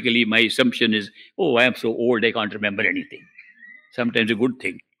automatically my assumption is, oh, I am so old, I can't remember anything. Sometimes a good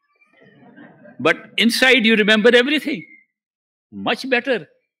thing. But inside you remember everything. Much better.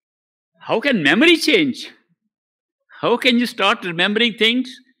 How can memory change? How can you start remembering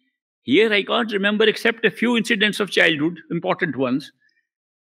things? Here I can't remember except a few incidents of childhood, important ones.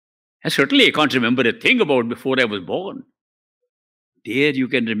 And certainly I can't remember a thing about before I was born. There you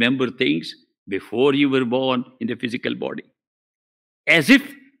can remember things before you were born in the physical body. As if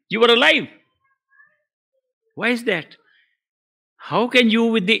you were alive. Why is that? How can you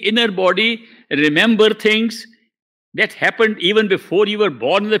with the inner body remember things that happened even before you were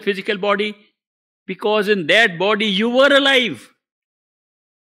born in the physical body? Because in that body you were alive.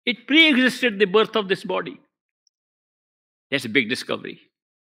 It pre-existed the birth of this body. That's a big discovery.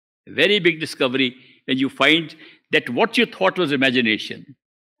 A very big discovery when you find that what you thought was imagination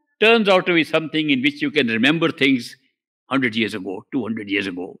turns out to be something in which you can remember things 100 years ago, 200 years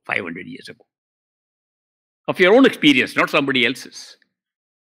ago, 500 years ago. Of your own experience, not somebody else's.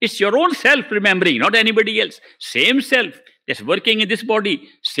 It's your own self remembering, not anybody else. Same self that's working in this body,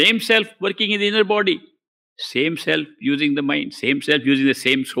 same self working in the inner body, same self using the mind, same self using the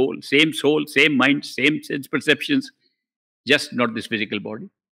same soul, same mind, same sense perceptions. just not this physical body.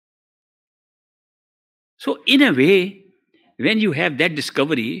 So in a way, when you have that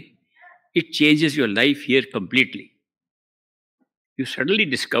discovery, it changes your life here completely. You suddenly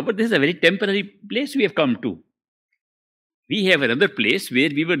discover this is a very temporary place we have come to. We have another place where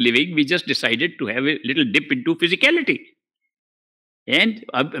we were living. We just decided to have a little dip into physicality. And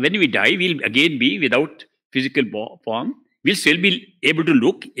when we die, we'll again be without physical form. We'll still be able to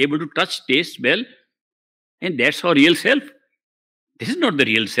look, able to touch, taste, smell. And that's our real self. This is not the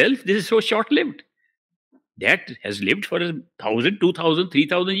real self. This is so short-lived. That has lived for 1,000, 2,000,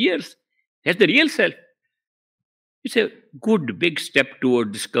 3,000 years. That's the real self. It's a good big step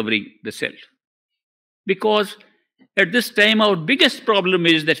toward discovering the self. Because at this time, our biggest problem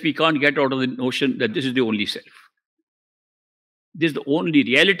is that we can't get out of the notion that this is the only self. This is the only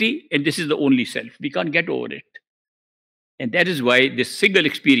reality, and this is the only self. We can't get over it. And that is why this single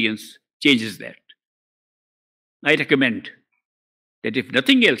experience changes that. I recommend that if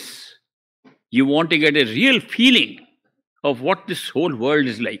nothing else, you want to get a real feeling of what this whole world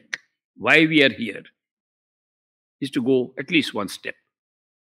is like, why we are here, is to go at least one step.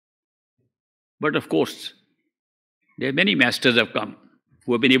 But of course, there are many masters have come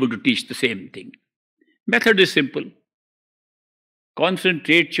who have been able to teach the same thing. Method is simple.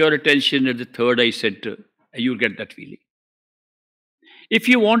 Concentrate your attention at the third eye center, and you'll get that feeling. If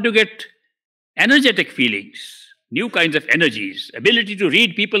you want to get energetic feelings, new kinds of energies, ability to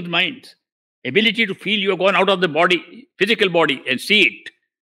read people's minds, ability to feel you have gone out of the body, physical body, and see it,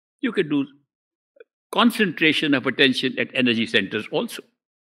 you can do concentration of attention at energy centers also.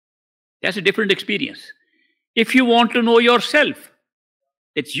 That's a different experience. If you want to know yourself,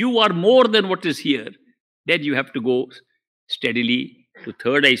 that you are more than what is here, then you have to go steadily to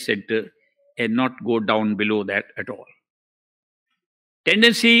third eye center and not go down below that at all.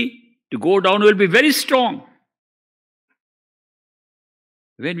 Tendency to go down will be very strong.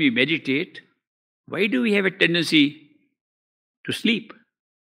 When we meditate, why do we have a tendency to sleep?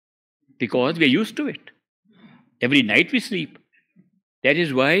 Because we are used to it. Every night we sleep. That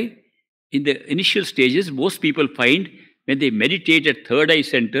is why in the initial stages, most people find when they meditate at third eye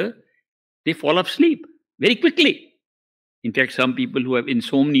center, they fall asleep very quickly. In fact, some people who have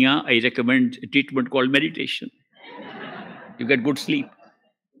insomnia, I recommend a treatment called meditation. You get good sleep.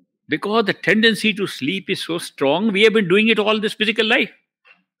 Because the tendency to sleep is so strong, we have been doing it all this physical life.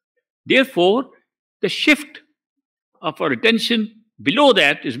 Therefore, the shift of our attention below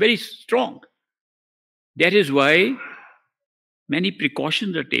that is very strong. That is why many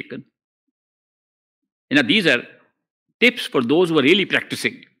precautions are taken. And now these are tips for those who are really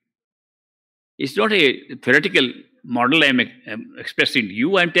practicing. It's not a theoretical model I'm expressing to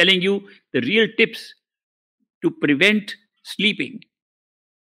you. I'm telling you the real tips to prevent sleeping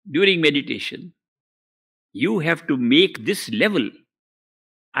during meditation. You have to make this level,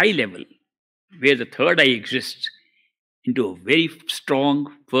 eye level, where the third eye exists, into a very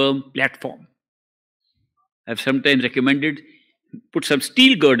strong, firm platform. I've sometimes recommended put some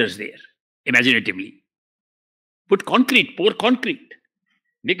steel girders there, imaginatively. Put concrete, pour concrete.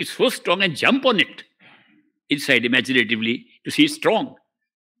 Make it so strong and jump on it inside imaginatively to see it strong.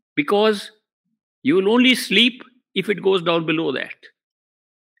 Because you will only sleep if it goes down below that.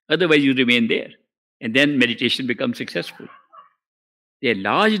 Otherwise, you remain there. And then meditation becomes successful. There are a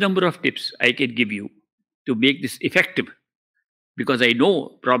large number of tips I can give you to make this effective. Because I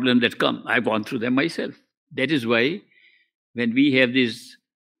know problems that come. I've gone through them myself. That is why when we have these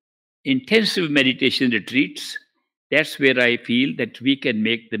intensive meditation retreats, that's where I feel that we can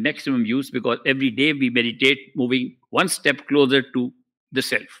make the maximum use, because every day we meditate moving one step closer to the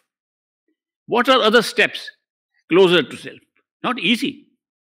self. What are other steps closer to self? Not easy.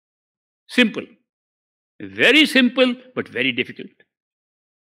 Simple. Very simple, but very difficult.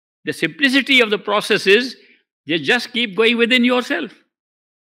 The simplicity of the process is you just keep going within yourself.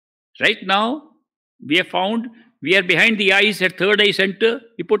 Right now, we have found we are behind the eyes at third eye center.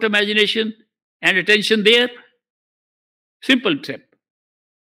 We put imagination and attention there. Simple step.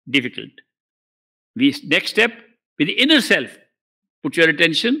 Difficult. Next step, with the inner self. Put your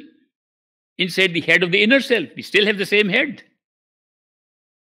attention inside the head of the inner self. We still have the same head.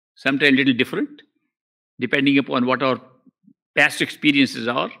 Sometimes a little different, depending upon what our past experiences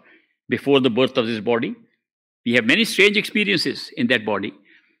are before the birth of this body. We have many strange experiences in that body.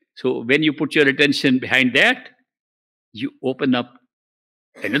 So when you put your attention behind that, you open up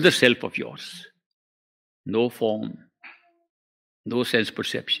another self of yours. No form, no sense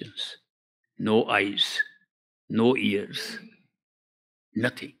perceptions, no eyes, no ears,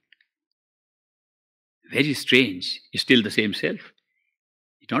 nothing. Very strange. It's still the same self.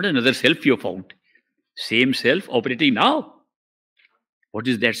 It's not another self you found. Same self operating now. What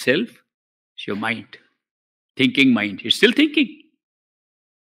is that self? It's your mind. Thinking mind. It's still thinking.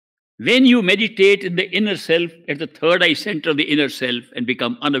 When you meditate in the inner self, at the third eye center of the inner self, and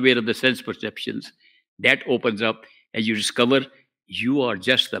become unaware of the sense perceptions, that opens up and you discover you are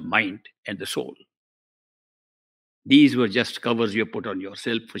just the mind and the soul. These were just covers you put on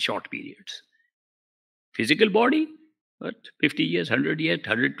yourself for short periods. Physical body, what? 50 years, 100 years,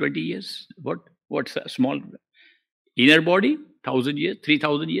 120 years? What's a small? Inner body, 1,000 years,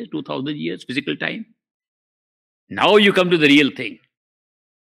 3,000 years, 2,000 years, physical time. Now you come to the real thing.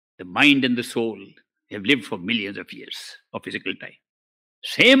 The mind and the soul have lived for millions of years of physical time.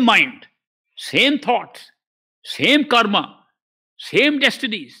 Same mind, same thoughts, same karma, same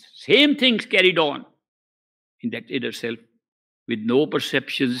destinies, same things carried on in that inner self with no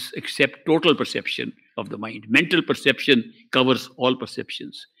perceptions except total perception of the mind. Mental perception covers all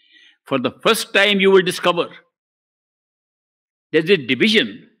perceptions. For the first time, you will discover there's a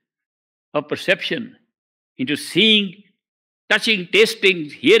division of perception into seeing, touching, tasting,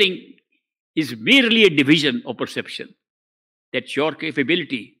 hearing is merely a division of perception. That your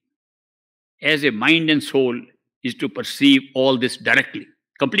capability as a mind and soul is to perceive all this directly,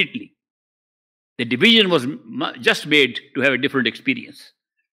 completely. The division was just made to have a different experience.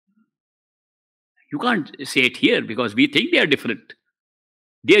 You can't say it here because we think they are different.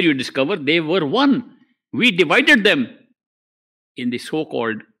 There you discover they were one. We divided them in the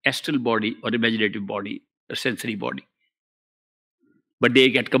so-called astral body or imaginative body or sensory body. But they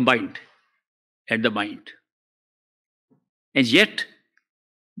get combined at the mind. And yet,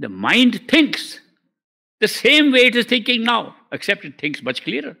 the mind thinks the same way it is thinking now, except it thinks much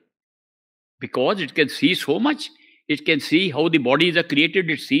clearer. Because it can see so much. It can see how the bodies are created.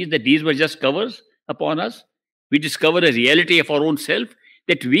 It sees that these were just covers upon us. We discover a reality of our own self,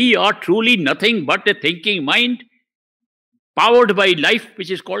 that we are truly nothing but a thinking mind powered by life, which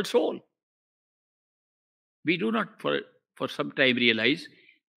is called soul. We do not for some time realize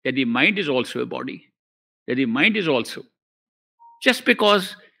that the mind is also a body, that the mind is also. Just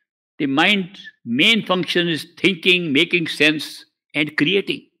because the mind's main function is thinking, making sense, and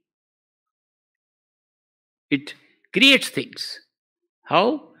creating. It creates things.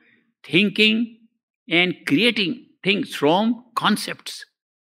 How? Thinking and creating things from concepts.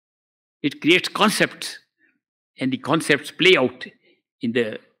 It creates concepts, and the concepts play out in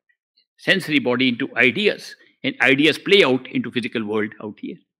the sensory body into ideas, and ideas play out into physical world out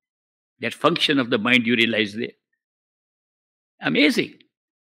here. That function of the mind you realize there. Amazing.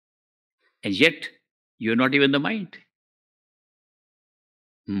 And yet, you're not even the mind.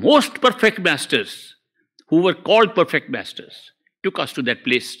 Most perfect masters, who were called perfect masters, took us to that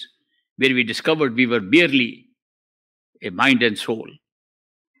place where we discovered we were merely a mind and soul,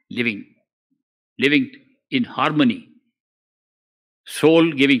 living in harmony.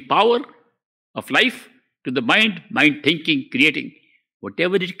 Soul giving power of life to the mind, mind thinking, creating.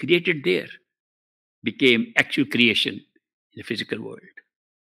 Whatever it created there became actual creation in the physical world.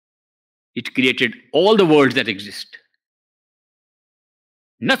 It created all the worlds that exist.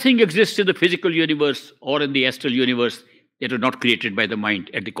 Nothing exists in the physical universe or in the astral universe that are not created by the mind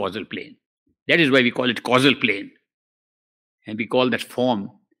at the causal plane. That is why we call it causal plane. And we call that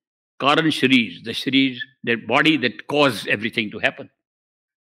form Karan Sharir, the Sharir, that body that caused everything to happen.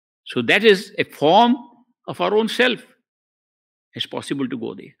 So that is a form of our own self. It's possible to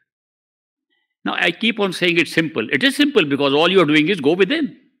go there. Now I keep on saying it's simple. It is simple because all you're doing is go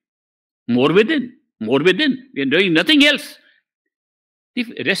within. More within. More within. We're doing nothing else.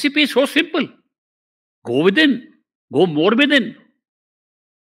 The recipe is so simple. Go within. Go more within.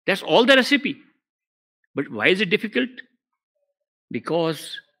 That's all the recipe. But why is it difficult?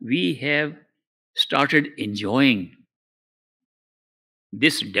 Because we have started enjoying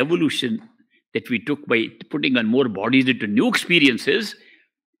this devolution that we took by putting on more bodies into new experiences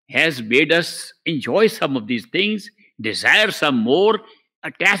has made us enjoy some of these things, desire some more,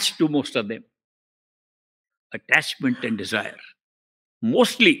 attached to most of them. Attachment and desire.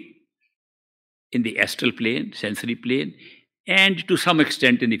 Mostly in the astral plane, sensory plane, and to some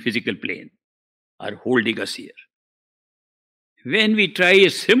extent in the physical plane are holding us here. When we try a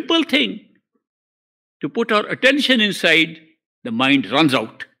simple thing to put our attention inside, the mind runs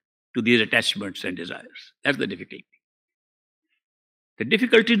out to these attachments and desires. That's the difficulty. The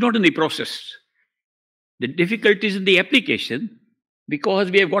difficulty is not in the process. The difficulty is in the application because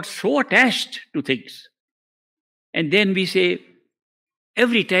we have got so attached to things. And then we say,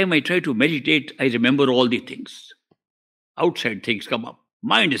 every time I try to meditate, I remember all the things. Outside things come up.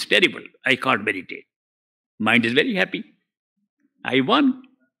 Mind is terrible. I can't meditate. Mind is very happy. I won.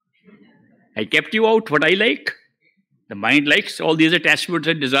 I kept you out, what I like. The mind likes all these attachments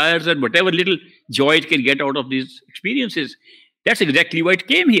and desires and whatever little joy it can get out of these experiences. That's exactly why it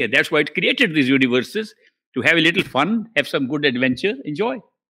came here. That's why it created these universes, to have a little fun, have some good adventure, enjoy.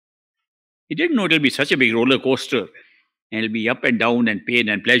 It didn't know it'll be such a big roller coaster and it'll be up and down and pain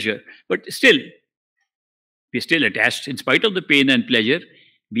and pleasure. But still, we're still attached. In spite of the pain and pleasure,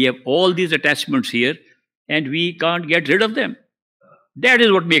 we have all these attachments here and we can't get rid of them. That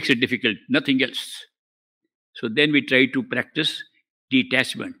is what makes it difficult, nothing else. So then we try to practice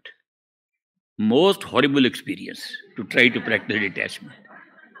detachment. Most horrible experience to try to practice detachment.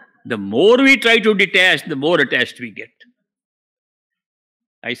 The more we try to detach, the more attached we get.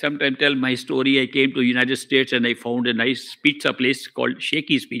 I sometimes tell my story. I came to the United States and I found a nice pizza place called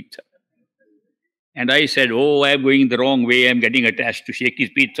Shakey's Pizza. And I said, oh, I'm going the wrong way. I'm getting attached to Shakey's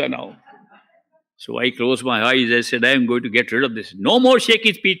Pizza now. So I closed my eyes. I said, I'm going to get rid of this. No more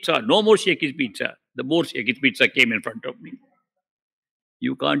Shakey's Pizza. No more Shakey's Pizza. The more Shakey's Pizza came in front of me.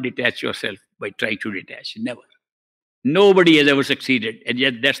 You can't detach yourself by trying to detach. Never. Nobody has ever succeeded. And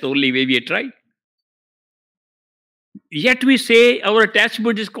yet that's the only way we have tried. Yet we say our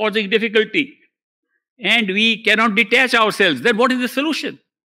attachment is causing difficulty. And we cannot detach ourselves. Then what is the solution?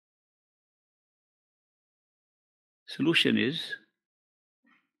 Solution is,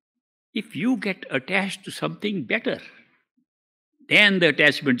 if you get attached to something better than the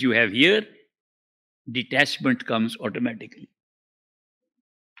attachment you have here, detachment comes automatically.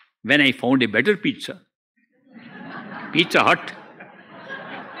 When I found a better pizza, Pizza Hut,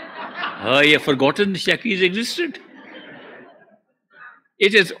 I have forgotten Shakey's existed.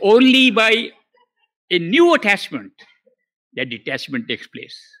 It is only by a new attachment that detachment takes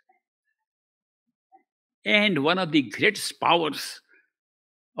place. And one of the greatest powers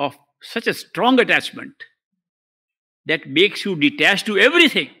of such a strong attachment that makes you detached to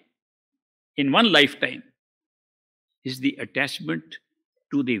everything in one lifetime is the attachment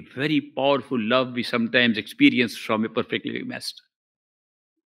to the very powerful love we sometimes experience from a perfect living master.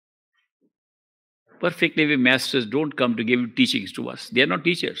 Perfect living masters don't come to give teachings to us. They are not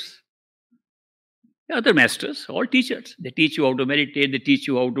teachers. The other masters, all teachers. They teach you how to meditate, they teach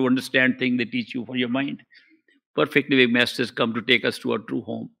you how to understand things, they teach you for your mind. Perfect living masters come to take us to our true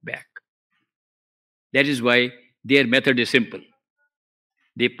home back. That is why their method is simple.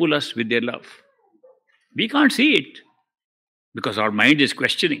 They pull us with their love. We can't see it because our mind is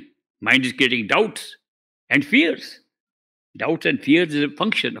questioning. Mind is creating doubts and fears. Doubts and fears is a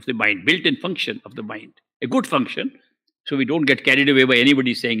function of the mind, built-in function of the mind. A good function, so we don't get carried away by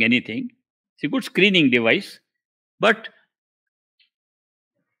anybody saying anything. It's a good screening device. But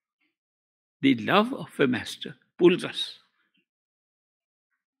the love of a master pulls us.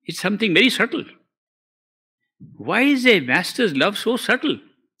 It's something very subtle. Why is a master's love so subtle?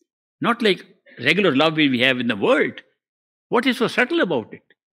 Not like regular love we have in the world. What is so subtle about it?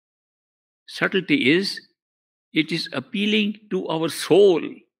 Subtlety is, it is appealing to our soul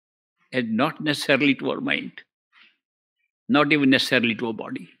and not necessarily to our mind. Not even necessarily to our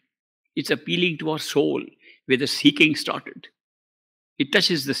body. It's appealing to our soul where the seeking started. It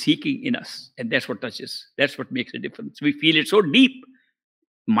touches the seeking in us, and that's what touches. That's what makes a difference. We feel it so deep.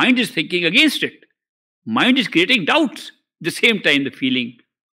 Mind is thinking against it. Mind is creating doubts. At the same time, the feeling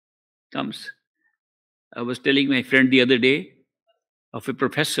comes. I was telling my friend the other day of a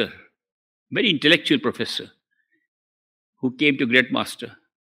professor, very intellectual professor, who came to Great Master.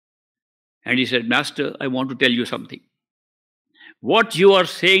 And he said, Master, I want to tell you something. What you are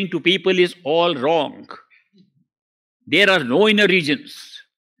saying to people is all wrong. There are no inner regions.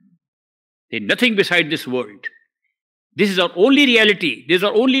 There is nothing beside this world. This is our only reality. This is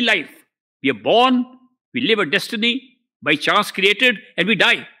our only life. We are born, we live a destiny, by chance created, and we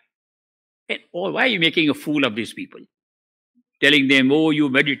die. And why are you making a fool of these people? Telling them, oh, you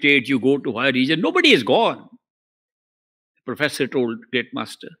meditate, you go to higher region. Nobody is gone. The professor told Great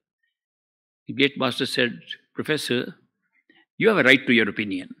Master. The Great Master said, Professor, you have a right to your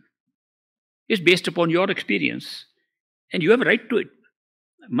opinion. It's based upon your experience, and you have a right to it.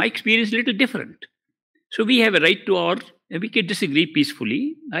 My experience is a little different. So we have a right to ours, and we can disagree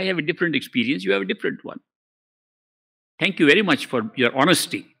peacefully. I have a different experience, you have a different one. Thank you very much for your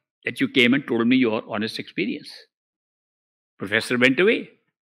honesty, that you came and told me your honest experience. Professor went away.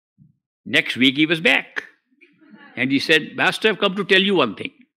 Next week he was back. And he said, Master, I've come to tell you one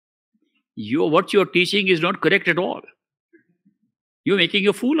thing. What you're teaching is not correct at all. You're making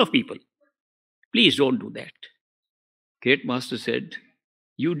a fool of people. Please don't do that. Great Master said,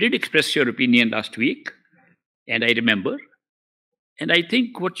 you did express your opinion last week, and I remember. And I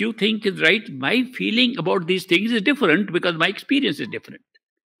think what you think is right. My feeling about these things is different because my experience is different.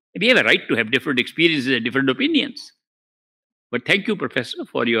 We have a right to have different experiences and different opinions. But thank you, Professor,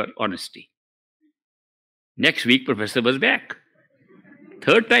 for your honesty. Next week, Professor was back.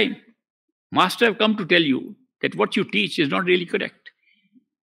 Third time, Master, I've come to tell you that what you teach is not really correct.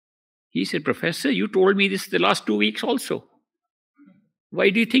 He said, Professor, you told me this the last 2 weeks also. Why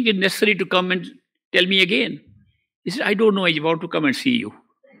do you think it's necessary to come and tell me again? He said, I don't know, I want to come and see you.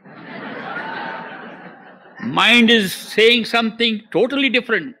 Mind is saying something totally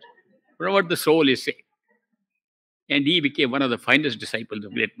different from what the soul is saying. And he became one of the finest disciples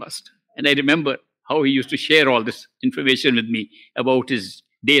of great Master. And I remember how he used to share all this information with me about his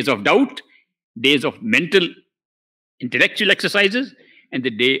days of doubt, days of mental, intellectual exercises, and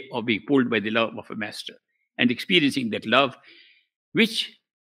the day of being pulled by the love of a master and experiencing that love, which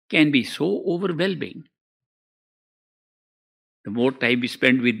can be so overwhelming. The more time we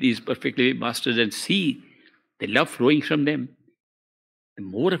spend with these perfectly masters and see the love flowing from them, the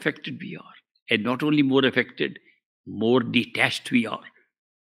more affected we are. And not only more affected, more detached we are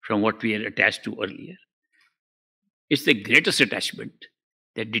from what we are attached to earlier. It's the greatest attachment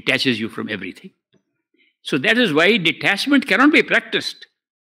that detaches you from everything. So that is why detachment cannot be practiced.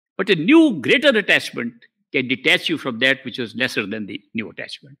 But a new, greater attachment can detach you from that which was lesser than the new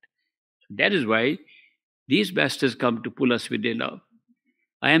attachment. That is why these masters come to pull us with their love.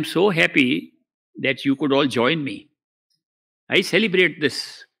 I am so happy that you could all join me. I celebrate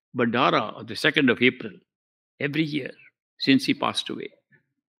this Bhandara on the 2nd of April every year since he passed away.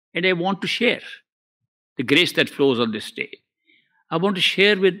 And I want to share the grace that flows on this day. I want to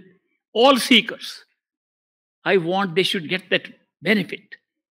share with all seekers. I want they should get that benefit.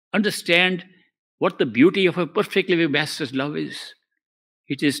 Understand what the beauty of a perfect living master's love is.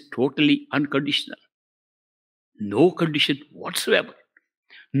 It is totally unconditional. No condition whatsoever.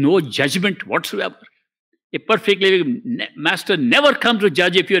 No judgment whatsoever. A perfect living master never comes to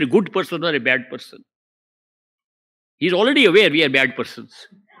judge if you're a good person or a bad person. He's already aware we are bad persons.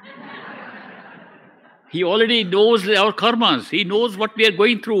 He already knows our karmas. He knows what we are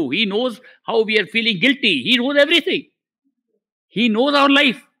going through. He knows how we are feeling guilty. He knows everything. He knows our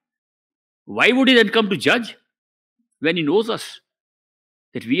life. Why would he then come to judge when he knows us?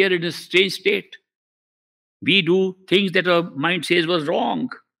 That we are in a strange state. We do things that our mind says was wrong.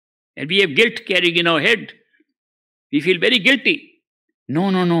 And we have guilt carrying in our head. We feel very guilty.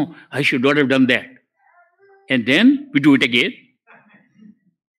 No, I should not have done that. And then we do it again.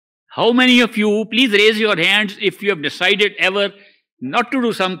 How many of you, please raise your hands if you have decided ever not to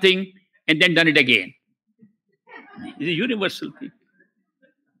do something and then done it again? It's a universal thing.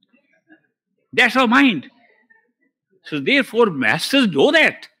 That's our mind. So therefore, masters know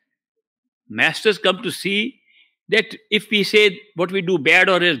that. Masters come to see that if we say what we do bad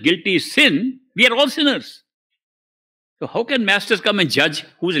or is guilty is sin, we are all sinners. So how can masters come and judge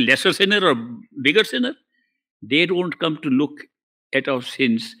who is a lesser sinner or bigger sinner? They don't come to look at our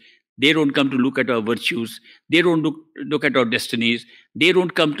sins. They don't come to look at our virtues. They don't look at our destinies. They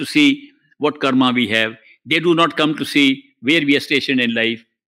don't come to see what karma we have. They do not come to see where we are stationed in life.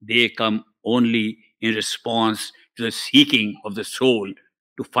 They come only in response to the seeking of the soul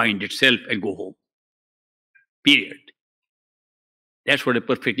to find itself and go home. Period. That's what a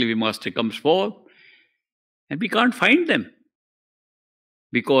perfect living master comes for. And we can't find them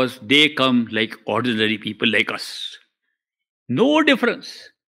because they come like ordinary people like us. No difference.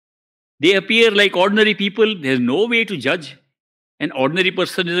 They appear like ordinary people. There's no way to judge an ordinary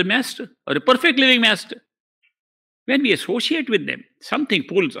person is a master or a perfect living master. When we associate with them, something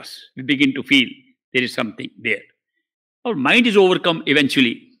pulls us. We begin to feel there is something there. Our mind is overcome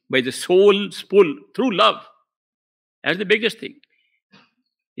eventually by the soul's pull through love. That's the biggest thing.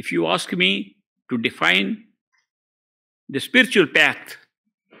 If you ask me to define the spiritual path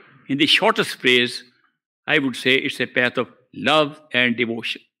in the shortest phrase, I would say it's a path of love and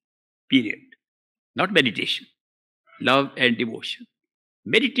devotion. Period. Not meditation. Love and devotion.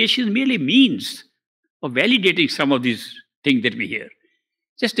 Meditation merely means of validating some of these things that we hear.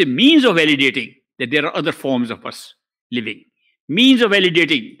 Just a means of validating that there are other forms of us living. Means of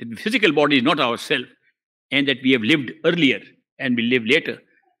validating that the physical body is not ourself and that we have lived earlier and we live later.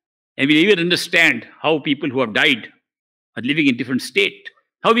 And we even understand how people who have died are living in different state,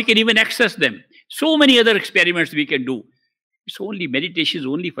 how we can even access them. So many other experiments we can do. It's only meditation is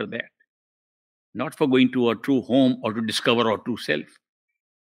only for that. Not for going to our true home or to discover our true self.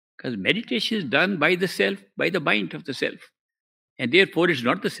 Because meditation is done by the self, by the mind of the self. And therefore it's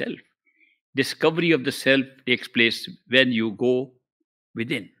not the self. Discovery of the self takes place when you go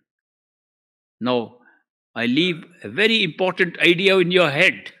within. Now, I leave a very important idea in your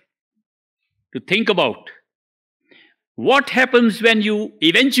head to think about. What happens when you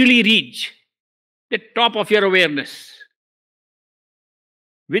eventually reach the top of your awareness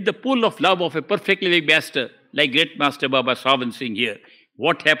with the pull of love of a perfect living master like great Master Baba Sawan Singh here?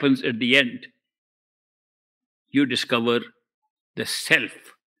 What happens at the end? You discover the self,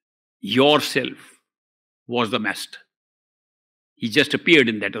 yourself was the master. He just appeared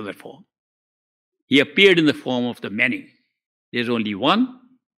in that other form. He appeared in the form of the many. There's only one.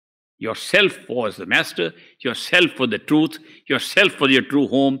 Yourself was the master, yourself was the truth, yourself was your true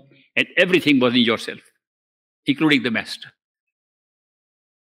home, and everything was in yourself, including the master.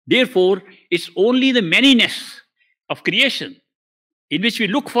 Therefore, it's only the manyness of creation in which we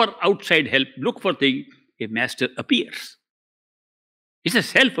look for outside help, look for things, a master appears. It's a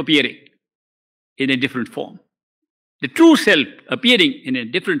self appearing in a different form. The true self appearing in a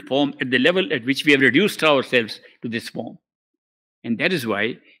different form at the level at which we have reduced ourselves to this form. And that is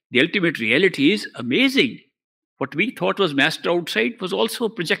why the ultimate reality is amazing. What we thought was master outside was also a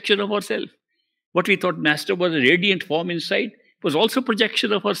projection of ourselves. What we thought master was a radiant form inside was also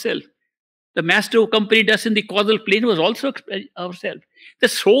projection of ourselves. The master who accompanied us in the causal plane was also ourselves. The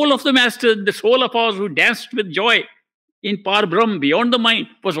soul of the master, the soul of ours who danced with joy in Par Brahm, beyond the mind,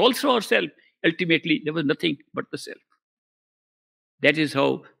 was also ourselves. Ultimately, there was nothing but the self. That is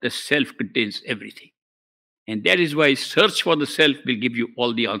how the self contains everything. And that is why search for the self will give you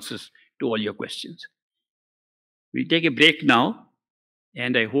all the answers to all your questions. We'll take a break now,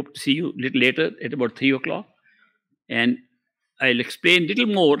 and I hope to see you a little later at about 3 o'clock. And I'll explain a little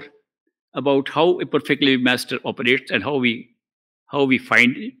more about how a perfect living master operates and how we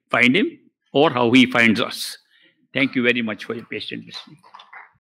find him or how he finds us. Thank you very much for your patient listening.